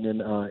reset button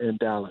in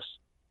Dallas.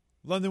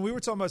 London, we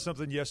were talking about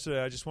something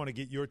yesterday. I just want to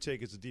get your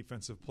take as a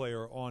defensive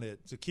player on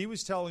it. So Key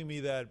was telling me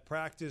that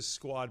practice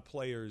squad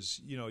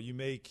players,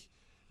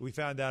 we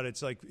found out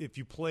it's like if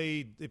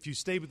you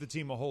stayed with the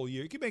team a whole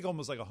year, you could make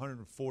almost like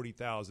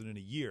 $140,000 in a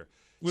year.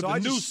 With the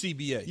new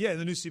CBA. Yeah,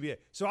 the new CBA.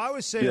 So I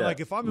was saying,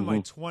 like, if I'm in my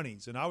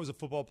 20s and I was a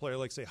football player,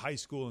 like, say, high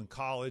school and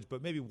college,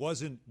 but maybe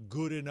wasn't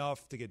good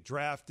enough to get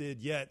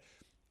drafted yet,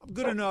 I'm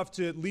good enough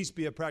to at least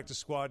be a practice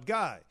squad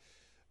guy.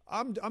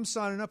 I'm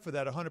signing up for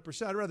that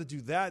 100%. I'd rather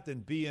do that than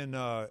be in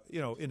a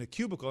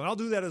cubicle. And I'll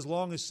do that as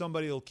long as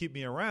somebody will keep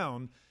me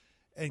around.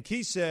 And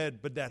Key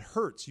said, but that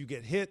hurts. You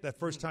get hit. That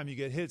first time you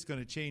get hit, it's going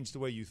to change the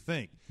way you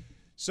think.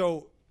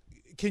 So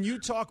can you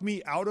talk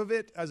me out of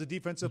it as a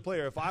defensive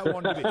player if I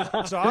wanted to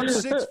be? So I'm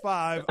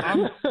 6'5",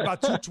 I'm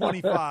about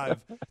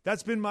 225.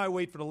 That's been my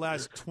weight for the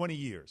last 20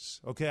 years.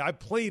 Okay, I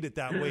played at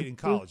that weight in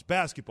college,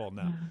 basketball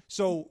now.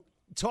 So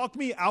talk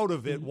me out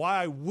of it,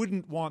 why I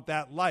wouldn't want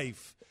that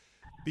life,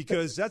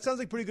 because that sounds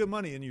like pretty good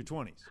money in your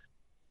 20s.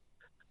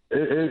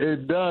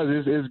 It does.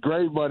 It's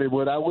great money,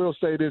 but I will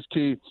say this,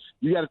 Key.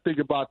 You got to think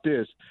about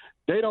this.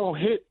 They don't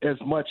hit as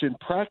much in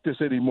practice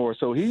anymore,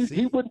 so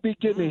he wouldn't be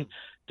getting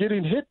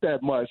hit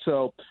that much.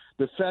 So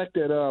the fact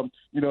that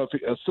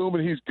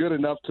assuming he's good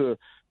enough to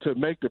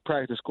make the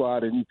practice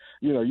squad, and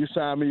you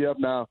sign me up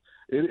now,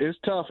 it's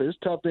tough. It's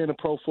tough being a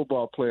pro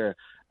football player.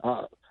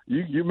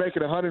 You're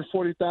making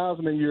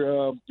 $140,000, and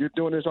you're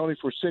doing this only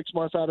for 6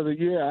 months out of the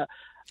year.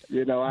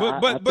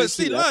 But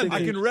see, London,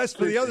 I can rest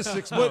for the other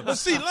 6 months. But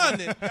see,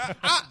 London,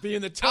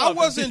 I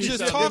wasn't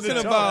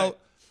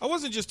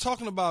just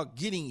talking about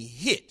getting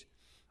hit.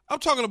 I'm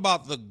talking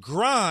about the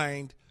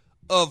grind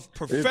of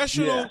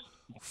professional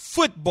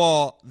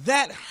football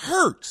that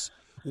hurts.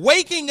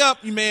 Waking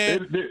up,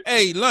 man.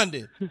 Hey,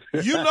 London,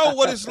 you know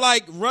what it's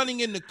like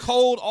running in the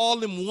cold, all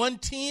them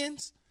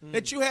 110s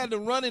that you had to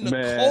run in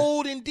the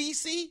cold in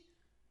D.C.?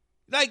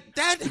 Like,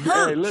 that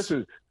hurts. Hey,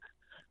 listen.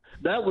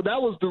 That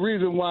was the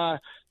reason why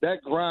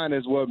that grind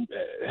is what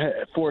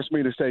forced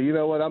me to say, you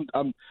know what,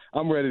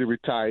 I'm ready to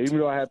retire. Even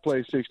though I had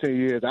played 16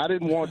 years, I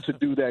didn't want to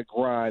do that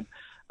grind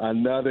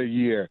another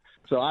year.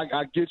 So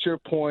I get your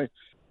point,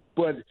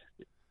 but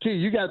Key,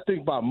 you got to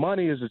think about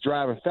money as a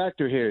driving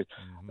factor here.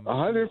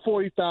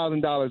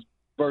 $140,000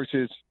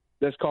 versus,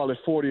 let's call it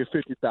 $40,000 or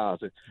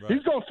 $50,000. Right.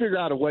 He's going to figure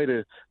out a way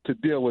to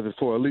deal with it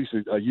for at least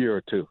a year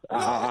or two.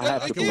 I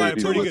have to believe I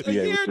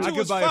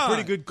could buy a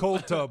pretty good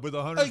cold tub with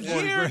 $140,000.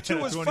 A year or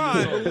two is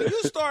fine, but when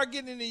you start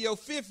getting into your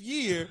 5th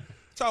year,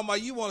 talking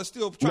about you want to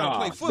still try to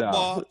play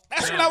football,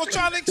 that's what I was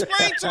trying to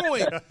explain to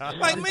him.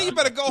 Like, man, you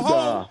better go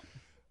home.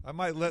 I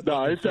might let.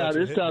 No, it's time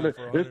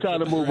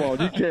to move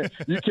on.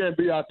 You can't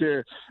be out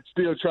there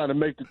still trying to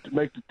make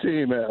the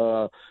team.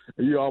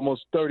 You're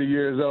almost 30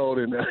 years old,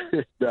 and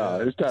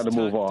it's time to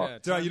move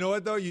on. You know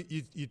what though?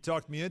 You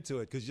talked me into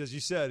it because, as you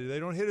said, they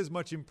don't hit as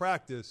much in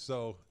practice.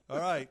 So, all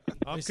right,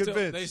 I'm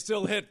convinced. They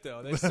still hit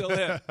though. They still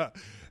hit.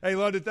 Hey,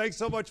 London, thanks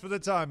so much for the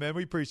time, man.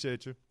 We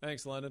appreciate you.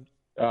 Thanks, London.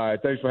 All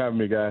right, thanks for having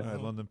me, guys. All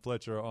right, London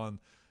Fletcher on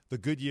the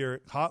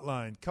Goodyear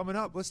Hotline. Coming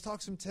up, let's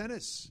talk some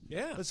tennis.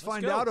 Yeah, let's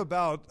find out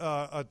about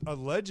a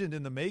legend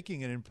in the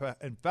making. And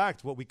in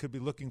fact, what we could be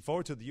looking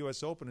forward to at the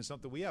U.S. Open is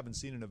something we haven't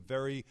seen in a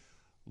very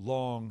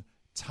long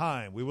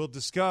time. We will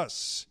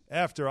discuss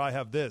after I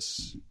have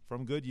this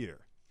from Goodyear.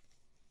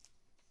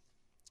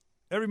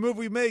 Every move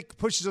we make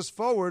pushes us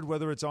forward,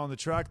 whether it's on the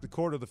track, the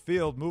court, or the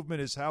field.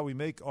 Movement is how we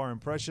make our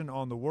impression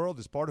on the world.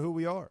 It's part of who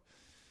we are.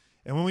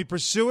 And when we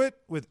pursue it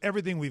with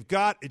everything we've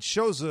got, it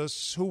shows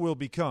us who we'll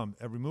become.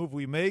 Every move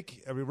we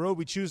make, every road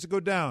we choose to go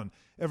down,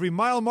 every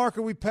mile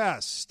marker we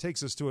pass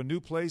takes us to a new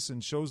place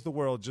and shows the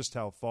world just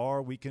how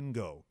far we can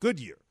go.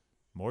 Goodyear,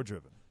 more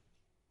driven.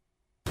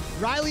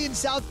 Riley in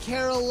South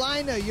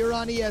Carolina, you're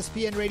on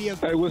ESPN Radio.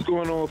 Hey, what's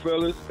going on,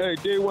 fellas? Hey,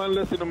 J1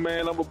 listener,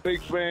 man. I'm a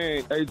big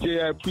fan. Hey, Jay,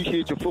 I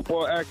appreciate your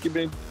football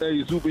acumen.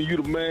 Hey, Zubin, you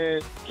the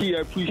man. Key,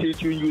 I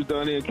appreciate you and you was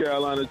down there in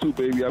Carolina, too,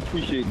 baby. I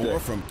appreciate that.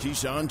 More from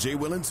Keyshawn, J.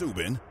 Will, and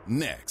Zubin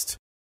next.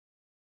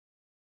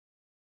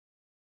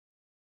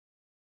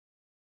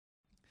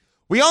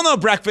 We all know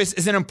breakfast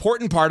is an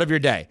important part of your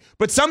day,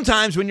 but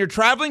sometimes when you're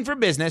traveling for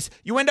business,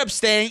 you end up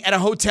staying at a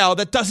hotel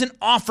that doesn't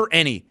offer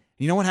any.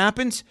 You know what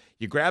happens?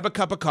 You grab a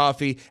cup of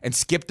coffee and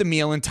skip the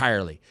meal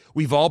entirely.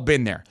 We've all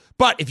been there.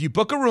 But if you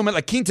book a room at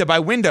La Quinta by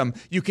Wyndham,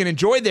 you can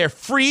enjoy their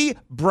free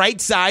Bright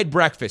Side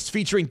breakfast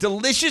featuring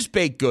delicious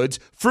baked goods,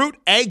 fruit,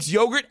 eggs,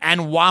 yogurt,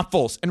 and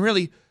waffles. And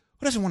really,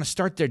 who doesn't want to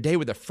start their day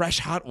with a fresh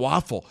hot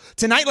waffle?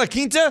 Tonight, La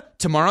Quinta,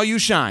 tomorrow you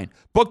shine.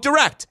 Book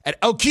direct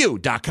at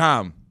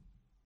lq.com.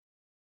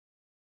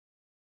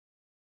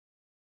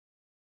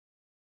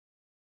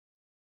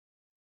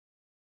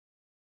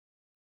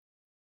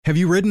 Have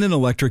you ridden an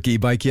electric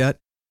e-bike yet?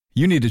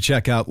 You need to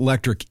check out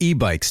Electric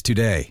E-Bikes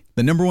today,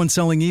 the #1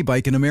 selling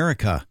e-bike in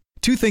America.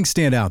 Two things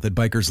stand out that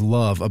bikers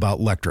love about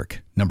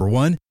Electric. Number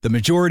one, the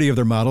majority of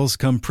their models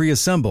come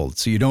pre-assembled,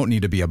 so you don't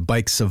need to be a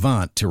bike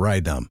savant to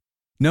ride them.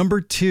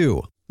 Number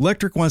two,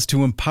 Electric wants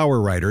to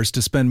empower riders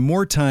to spend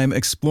more time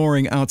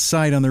exploring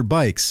outside on their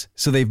bikes,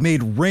 so they've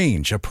made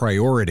range a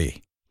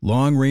priority.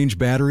 Long-range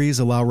batteries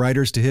allow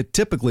riders to hit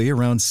typically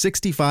around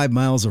 65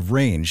 miles of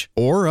range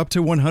or up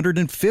to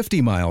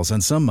 150 miles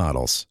on some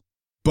models.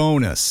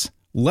 Bonus,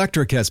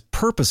 Electric has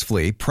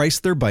purposefully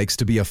priced their bikes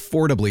to be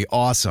affordably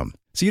awesome,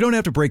 so you don't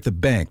have to break the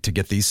bank to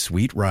get these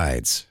sweet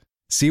rides.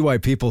 See why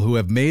people who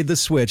have made the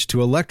switch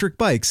to electric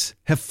bikes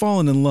have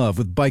fallen in love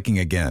with biking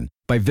again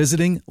by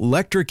visiting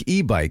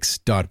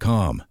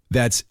electricebikes.com.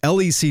 That's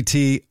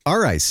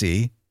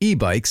LECTRIC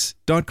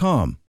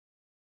ebikes.com.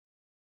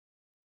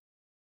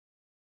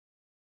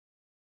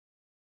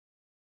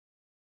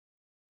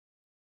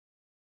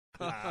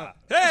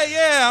 Hey,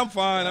 yeah, I'm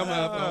fine. I'm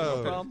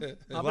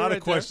a lot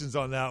of questions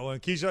on that one.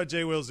 Keyshawn,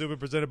 J. Will, Zubin,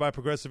 presented by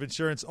Progressive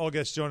Insurance. All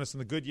guests join us on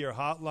the Goodyear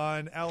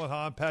Hotline. Alan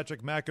Hahn,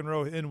 Patrick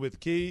McEnroe in with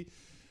Key.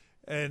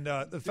 And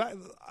the fact,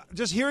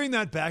 just hearing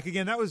that back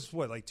again, that was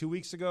what, like 2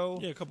 weeks ago?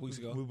 Yeah, a couple weeks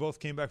ago. We both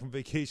came back from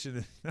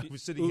vacation. And I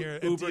was sitting here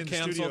Uber in the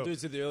canceled. studio.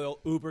 Did the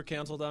Uber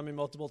canceled on me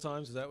multiple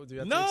times? Is that what you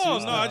have No,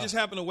 I just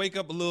happened to wake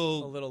up a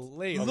little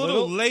late.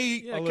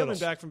 Yeah, coming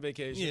back from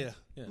vacation. Yeah,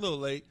 a little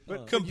late.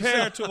 But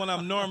compared to when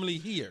I'm normally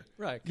here.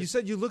 Right. You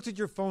said you looked at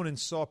your phone and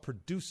saw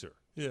producer.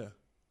 Yeah.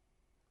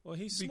 Well,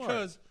 he's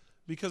smart.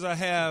 Because I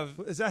have.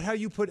 Is that how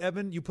you put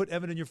Evan? You put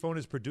Evan in your phone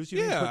as producer?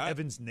 You didn't put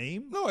Evan's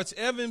name? No, it's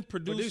Evan,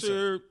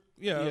 producer.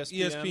 Yeah,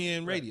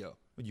 ESPN Radio.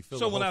 You fill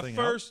so the when whole I thing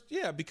first,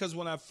 out? because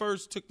when I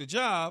first took the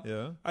job,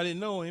 I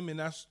didn't know him, and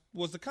that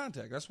was the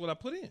contact. That's what I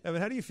put in.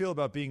 Evan, how do you feel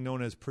about being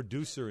known as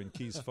producer in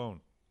Key's phone?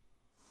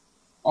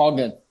 All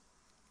good.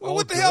 Well,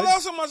 what the hell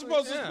else am I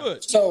supposed to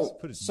put?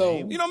 So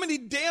you know how many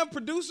damn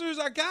producers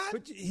I got?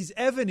 But he's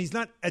Evan. He's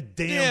not a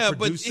damn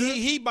producer. But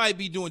he might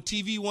be doing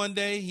TV one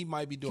day. He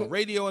might be doing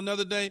radio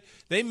another day.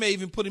 They may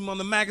even put him on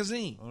the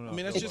magazine. I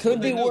mean, that's just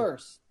could be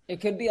worse. It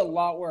could be a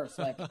lot worse.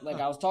 Like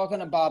I was talking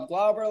to Bob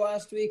Glauber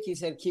last week. He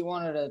said he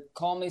wanted to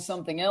call me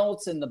something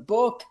else in the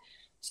book.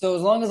 So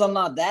as long as I'm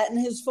not that in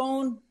his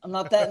phone, I'm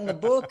not that in the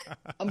book,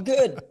 I'm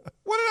good.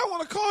 What did I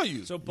want to call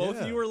you? So both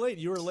of you were late.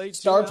 You were late.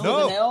 Starts with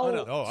No. an L.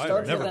 No,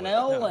 starts with an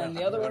L, and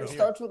the other one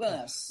starts with an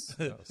S.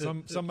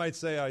 Some might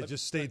say I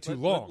just stayed too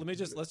long.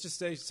 Let's just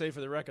say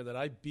for the record that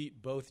I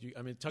beat both you.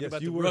 I mean, talk Yes,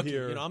 about you the were rookie.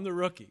 here. You know, I'm the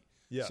rookie.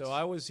 Yes. So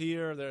I was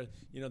here. The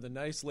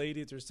nice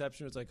lady at the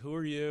reception was like, "Who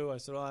are you?" I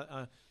said,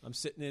 "I'm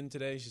sitting in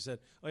today." She said,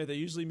 "Oh yeah, they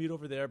usually meet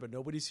over there, but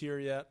nobody's here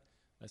yet."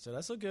 I said,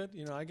 "That's so good.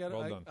 You know, I got to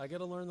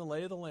learn the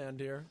lay of the land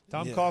here."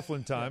 Tom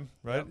Coughlin time,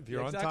 right? Yeah. If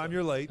you're Exactly. on time,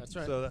 you're late. That's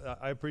right. So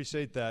I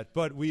appreciate that.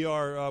 But we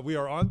are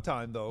on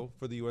time though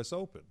for the U.S.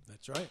 Open.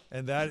 That's right.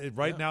 And that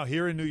now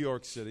here in New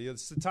York City,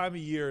 it's the time of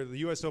year the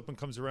U.S. Open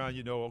comes around.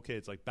 You know, okay,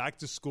 it's like back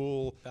to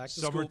school,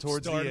 summer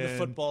towards start the of end,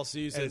 the football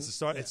season. And it's the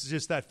start. It's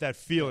just that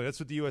feeling.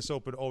 That's what the U.S.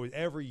 Open always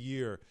every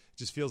year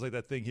just feels like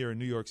that thing here in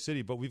New York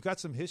City. But we've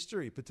got some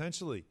history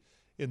potentially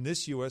in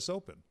this U.S.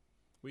 Open.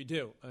 We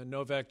do.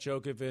 Novak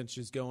Djokovic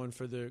is going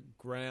for the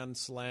Grand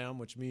Slam,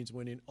 which means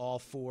winning all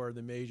four of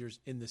the majors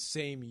in the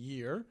same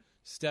year.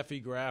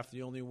 Steffi Graf,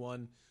 the only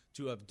one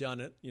to have done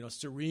it. You know,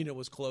 Serena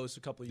was close a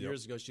couple of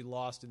years ago. She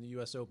lost in the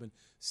U.S. Open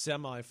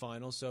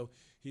semifinal. So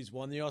he's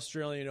won the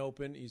Australian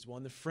Open. He's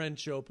won the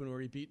French Open where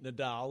he beat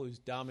Nadal, who's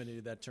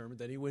dominated that tournament.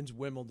 Then he wins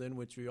Wimbledon,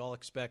 which we all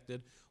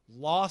expected.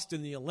 Lost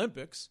in the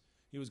Olympics.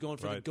 He was going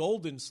for the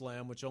Golden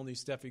Slam, which only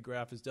Steffi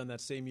Graf has done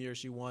that same year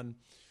she won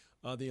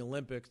the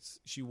Olympics.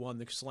 She won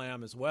the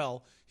Slam as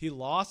well. He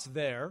lost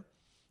there.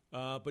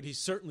 but he's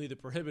certainly the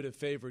prohibitive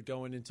favorite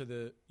going into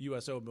the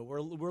U.S. Open. But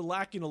we're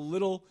lacking a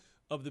little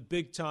of the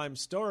big-time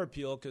star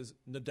appeal because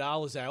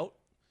Nadal is out,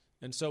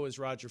 and so is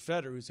Roger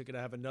Federer, who's going to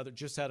have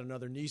had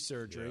another knee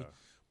surgery. Yeah.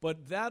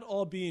 But that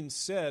all being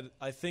said,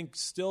 I think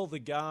still the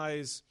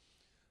guys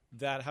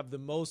that have the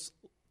most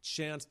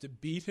chance to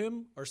beat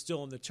him are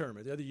still in the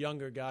tournament. The other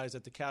younger guys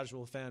that the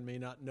casual fan may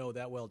not know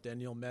that well,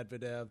 Daniil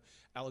Medvedev,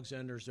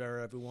 Alexander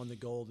Zverev, who won the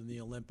gold in the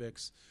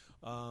Olympics,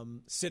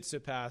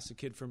 Tsitsipas, a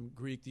kid from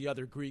Greek, the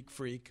other Greek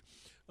freak.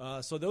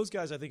 So those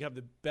guys, I think, have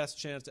the best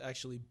chance to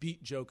actually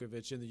beat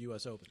Djokovic in the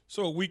U.S. Open.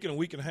 So a week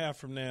and a half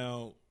from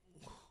now,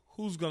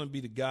 who's going to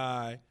be the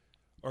guy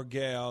or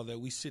gal that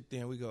we sit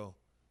there and we go,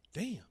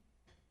 damn,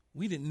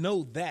 we didn't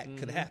know that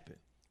could happen?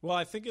 Well,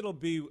 I think it'll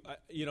be,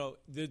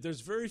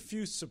 there's very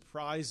few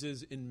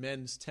surprises in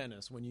men's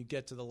tennis when you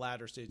get to the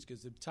latter stage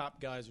because the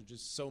top guys are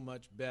just so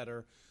much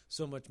better,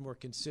 so much more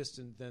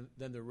consistent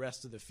than the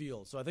rest of the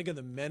field. So I think on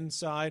the men's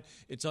side,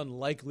 it's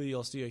unlikely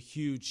you'll see a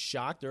huge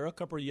shock. There are a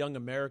couple of young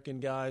American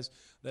guys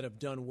that have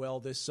done well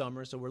this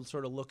summer, so we're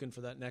sort of looking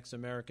for that next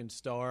American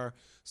star,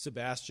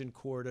 Sebastian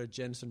Korda,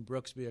 Jensen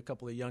Brooksby, a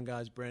couple of young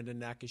guys, Brandon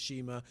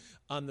Nakashima.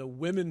 On the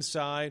women's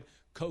side,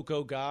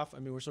 Coco Gauff. I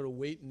mean, we're sort of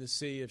waiting to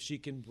see if she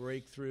can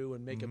break through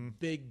and make a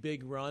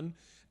big run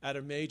at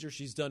a major.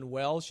 She's done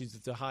well. She's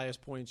at the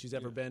highest point she's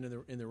ever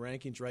been in the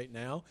rankings right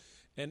now.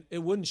 And it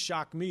wouldn't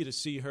shock me to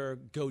see her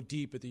go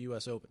deep at the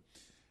U.S. Open.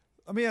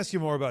 Let me ask you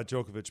more about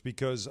Djokovic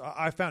because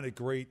I found it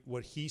great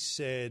what he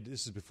said.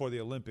 This is before the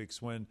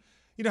Olympics when,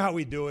 you know how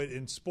we do it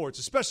in sports,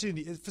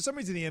 especially for some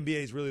reason the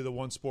NBA is really the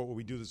one sport where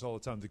we do this all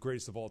the time, the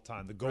greatest of all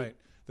time,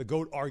 the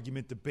GOAT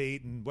argument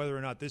debate and whether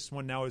or not this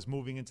one now is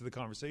moving into the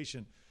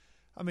conversation.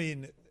 I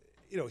mean,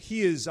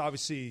 he is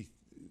obviously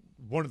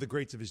one of the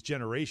greats of his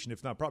generation,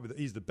 if not probably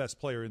he's the best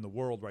player in the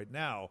world right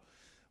now.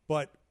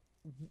 But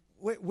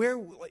where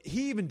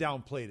he even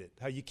downplayed it,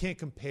 how you can't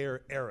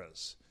compare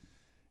eras.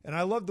 And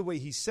I love the way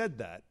he said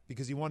that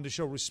because he wanted to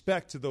show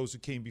respect to those who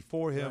came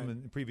before him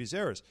in previous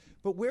eras.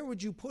 But where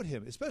would you put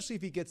him, especially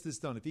if he gets this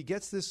done? If he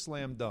gets this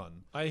slam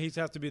done. He'd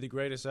have to be the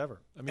greatest ever.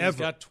 I mean,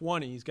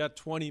 He's got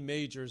 20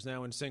 majors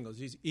now in singles.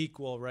 He's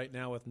equal right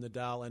now with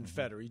Nadal and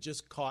Federer. He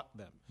just caught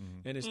them.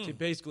 And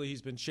basically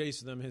he's been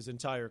chasing them his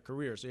entire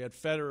career. So you had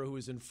Federer who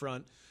was in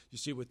front, you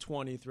see, with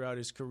 20 throughout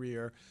his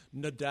career.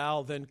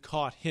 Nadal then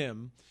caught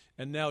him.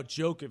 And now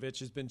Djokovic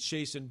has been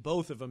chasing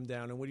both of them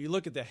down. And when you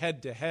look at the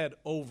head-to-head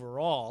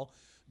overall,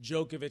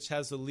 Djokovic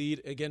has the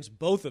lead against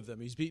both of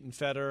them. He's beaten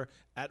Federer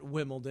at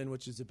Wimbledon,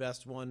 which is the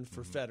best one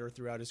for Federer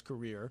throughout his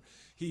career.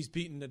 He's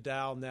beaten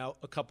Nadal now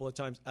a couple of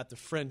times at the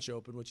French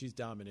Open, which he's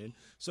dominated.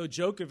 So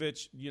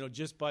Djokovic,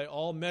 just by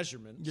all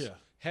measurements,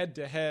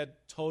 head-to-head,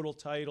 total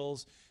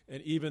titles,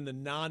 and even the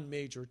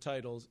non-major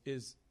titles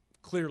is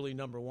clearly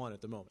number one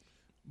at the moment.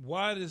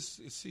 Why is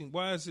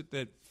it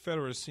that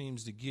Federer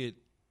seems to get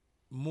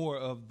more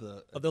of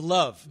the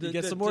love? He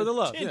gets some more of the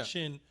love.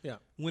 Attention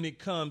when it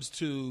comes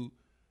to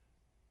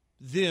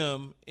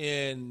them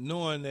and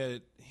knowing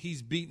that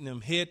he's beaten them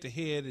head to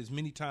head as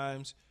many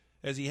times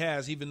as he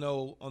has, even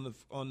though on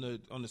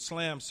the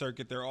slam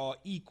circuit they're all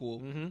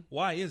equal.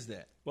 Why is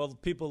that? Well,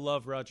 people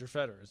love Roger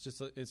Federer.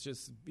 It's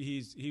just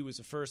he was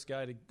the first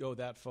guy to go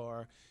that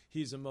far.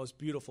 He's the most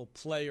beautiful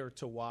player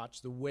to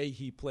watch. The way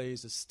he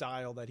plays, the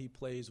style that he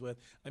plays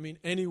with. I mean,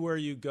 anywhere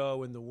you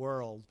go in the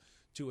world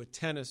to a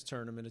tennis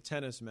tournament, a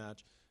tennis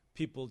match,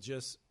 people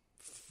just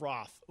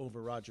froth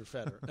over Roger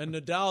Federer. And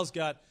Nadal's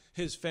got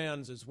his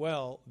fans as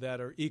well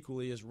that are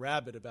equally as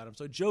rabid about him.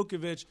 So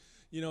Djokovic,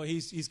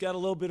 he's got a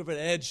little bit of an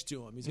edge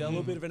to him. He's got a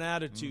little bit of an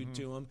attitude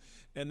to him,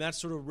 and that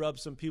sort of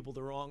rubs some people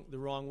the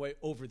wrong way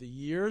over the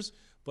years.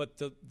 But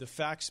the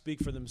facts speak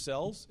for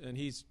themselves, and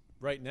he's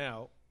right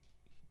now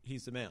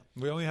he's the man.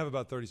 We only have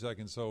about 30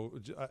 seconds,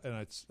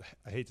 I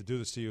hate to do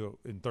this to you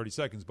in 30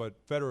 seconds, but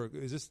Federer,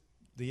 is this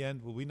the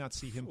end? Will we not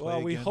see him play again?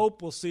 Well, we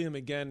hope we'll see him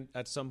again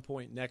at some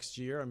point next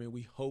year. I mean,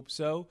 we hope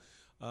so.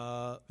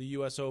 The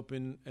U.S.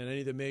 Open and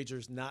any of the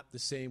majors not the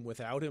same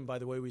without him. By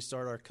the way, we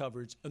start our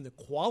coverage in the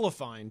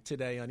qualifying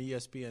today on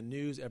ESPN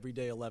News every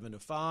day 11 to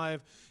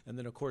 5. And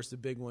then, of course, the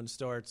big one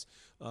starts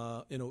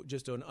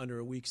just under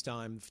a week's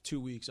time, 2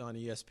 weeks on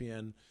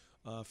ESPN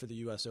for the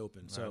U.S.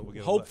 Open. So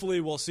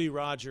hopefully we'll see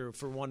Roger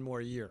for one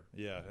more year.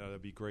 Yeah,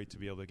 that'd be great to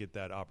be able to get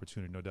that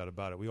opportunity, no doubt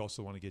about it. We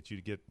also want to get you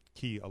to get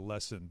Key a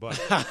lesson. But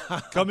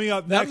coming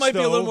up next, that might be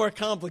a little more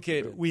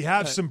complicated. We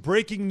have some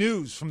breaking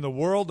news from the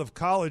world of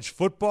college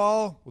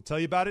football. We'll tell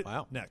you about it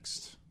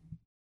next.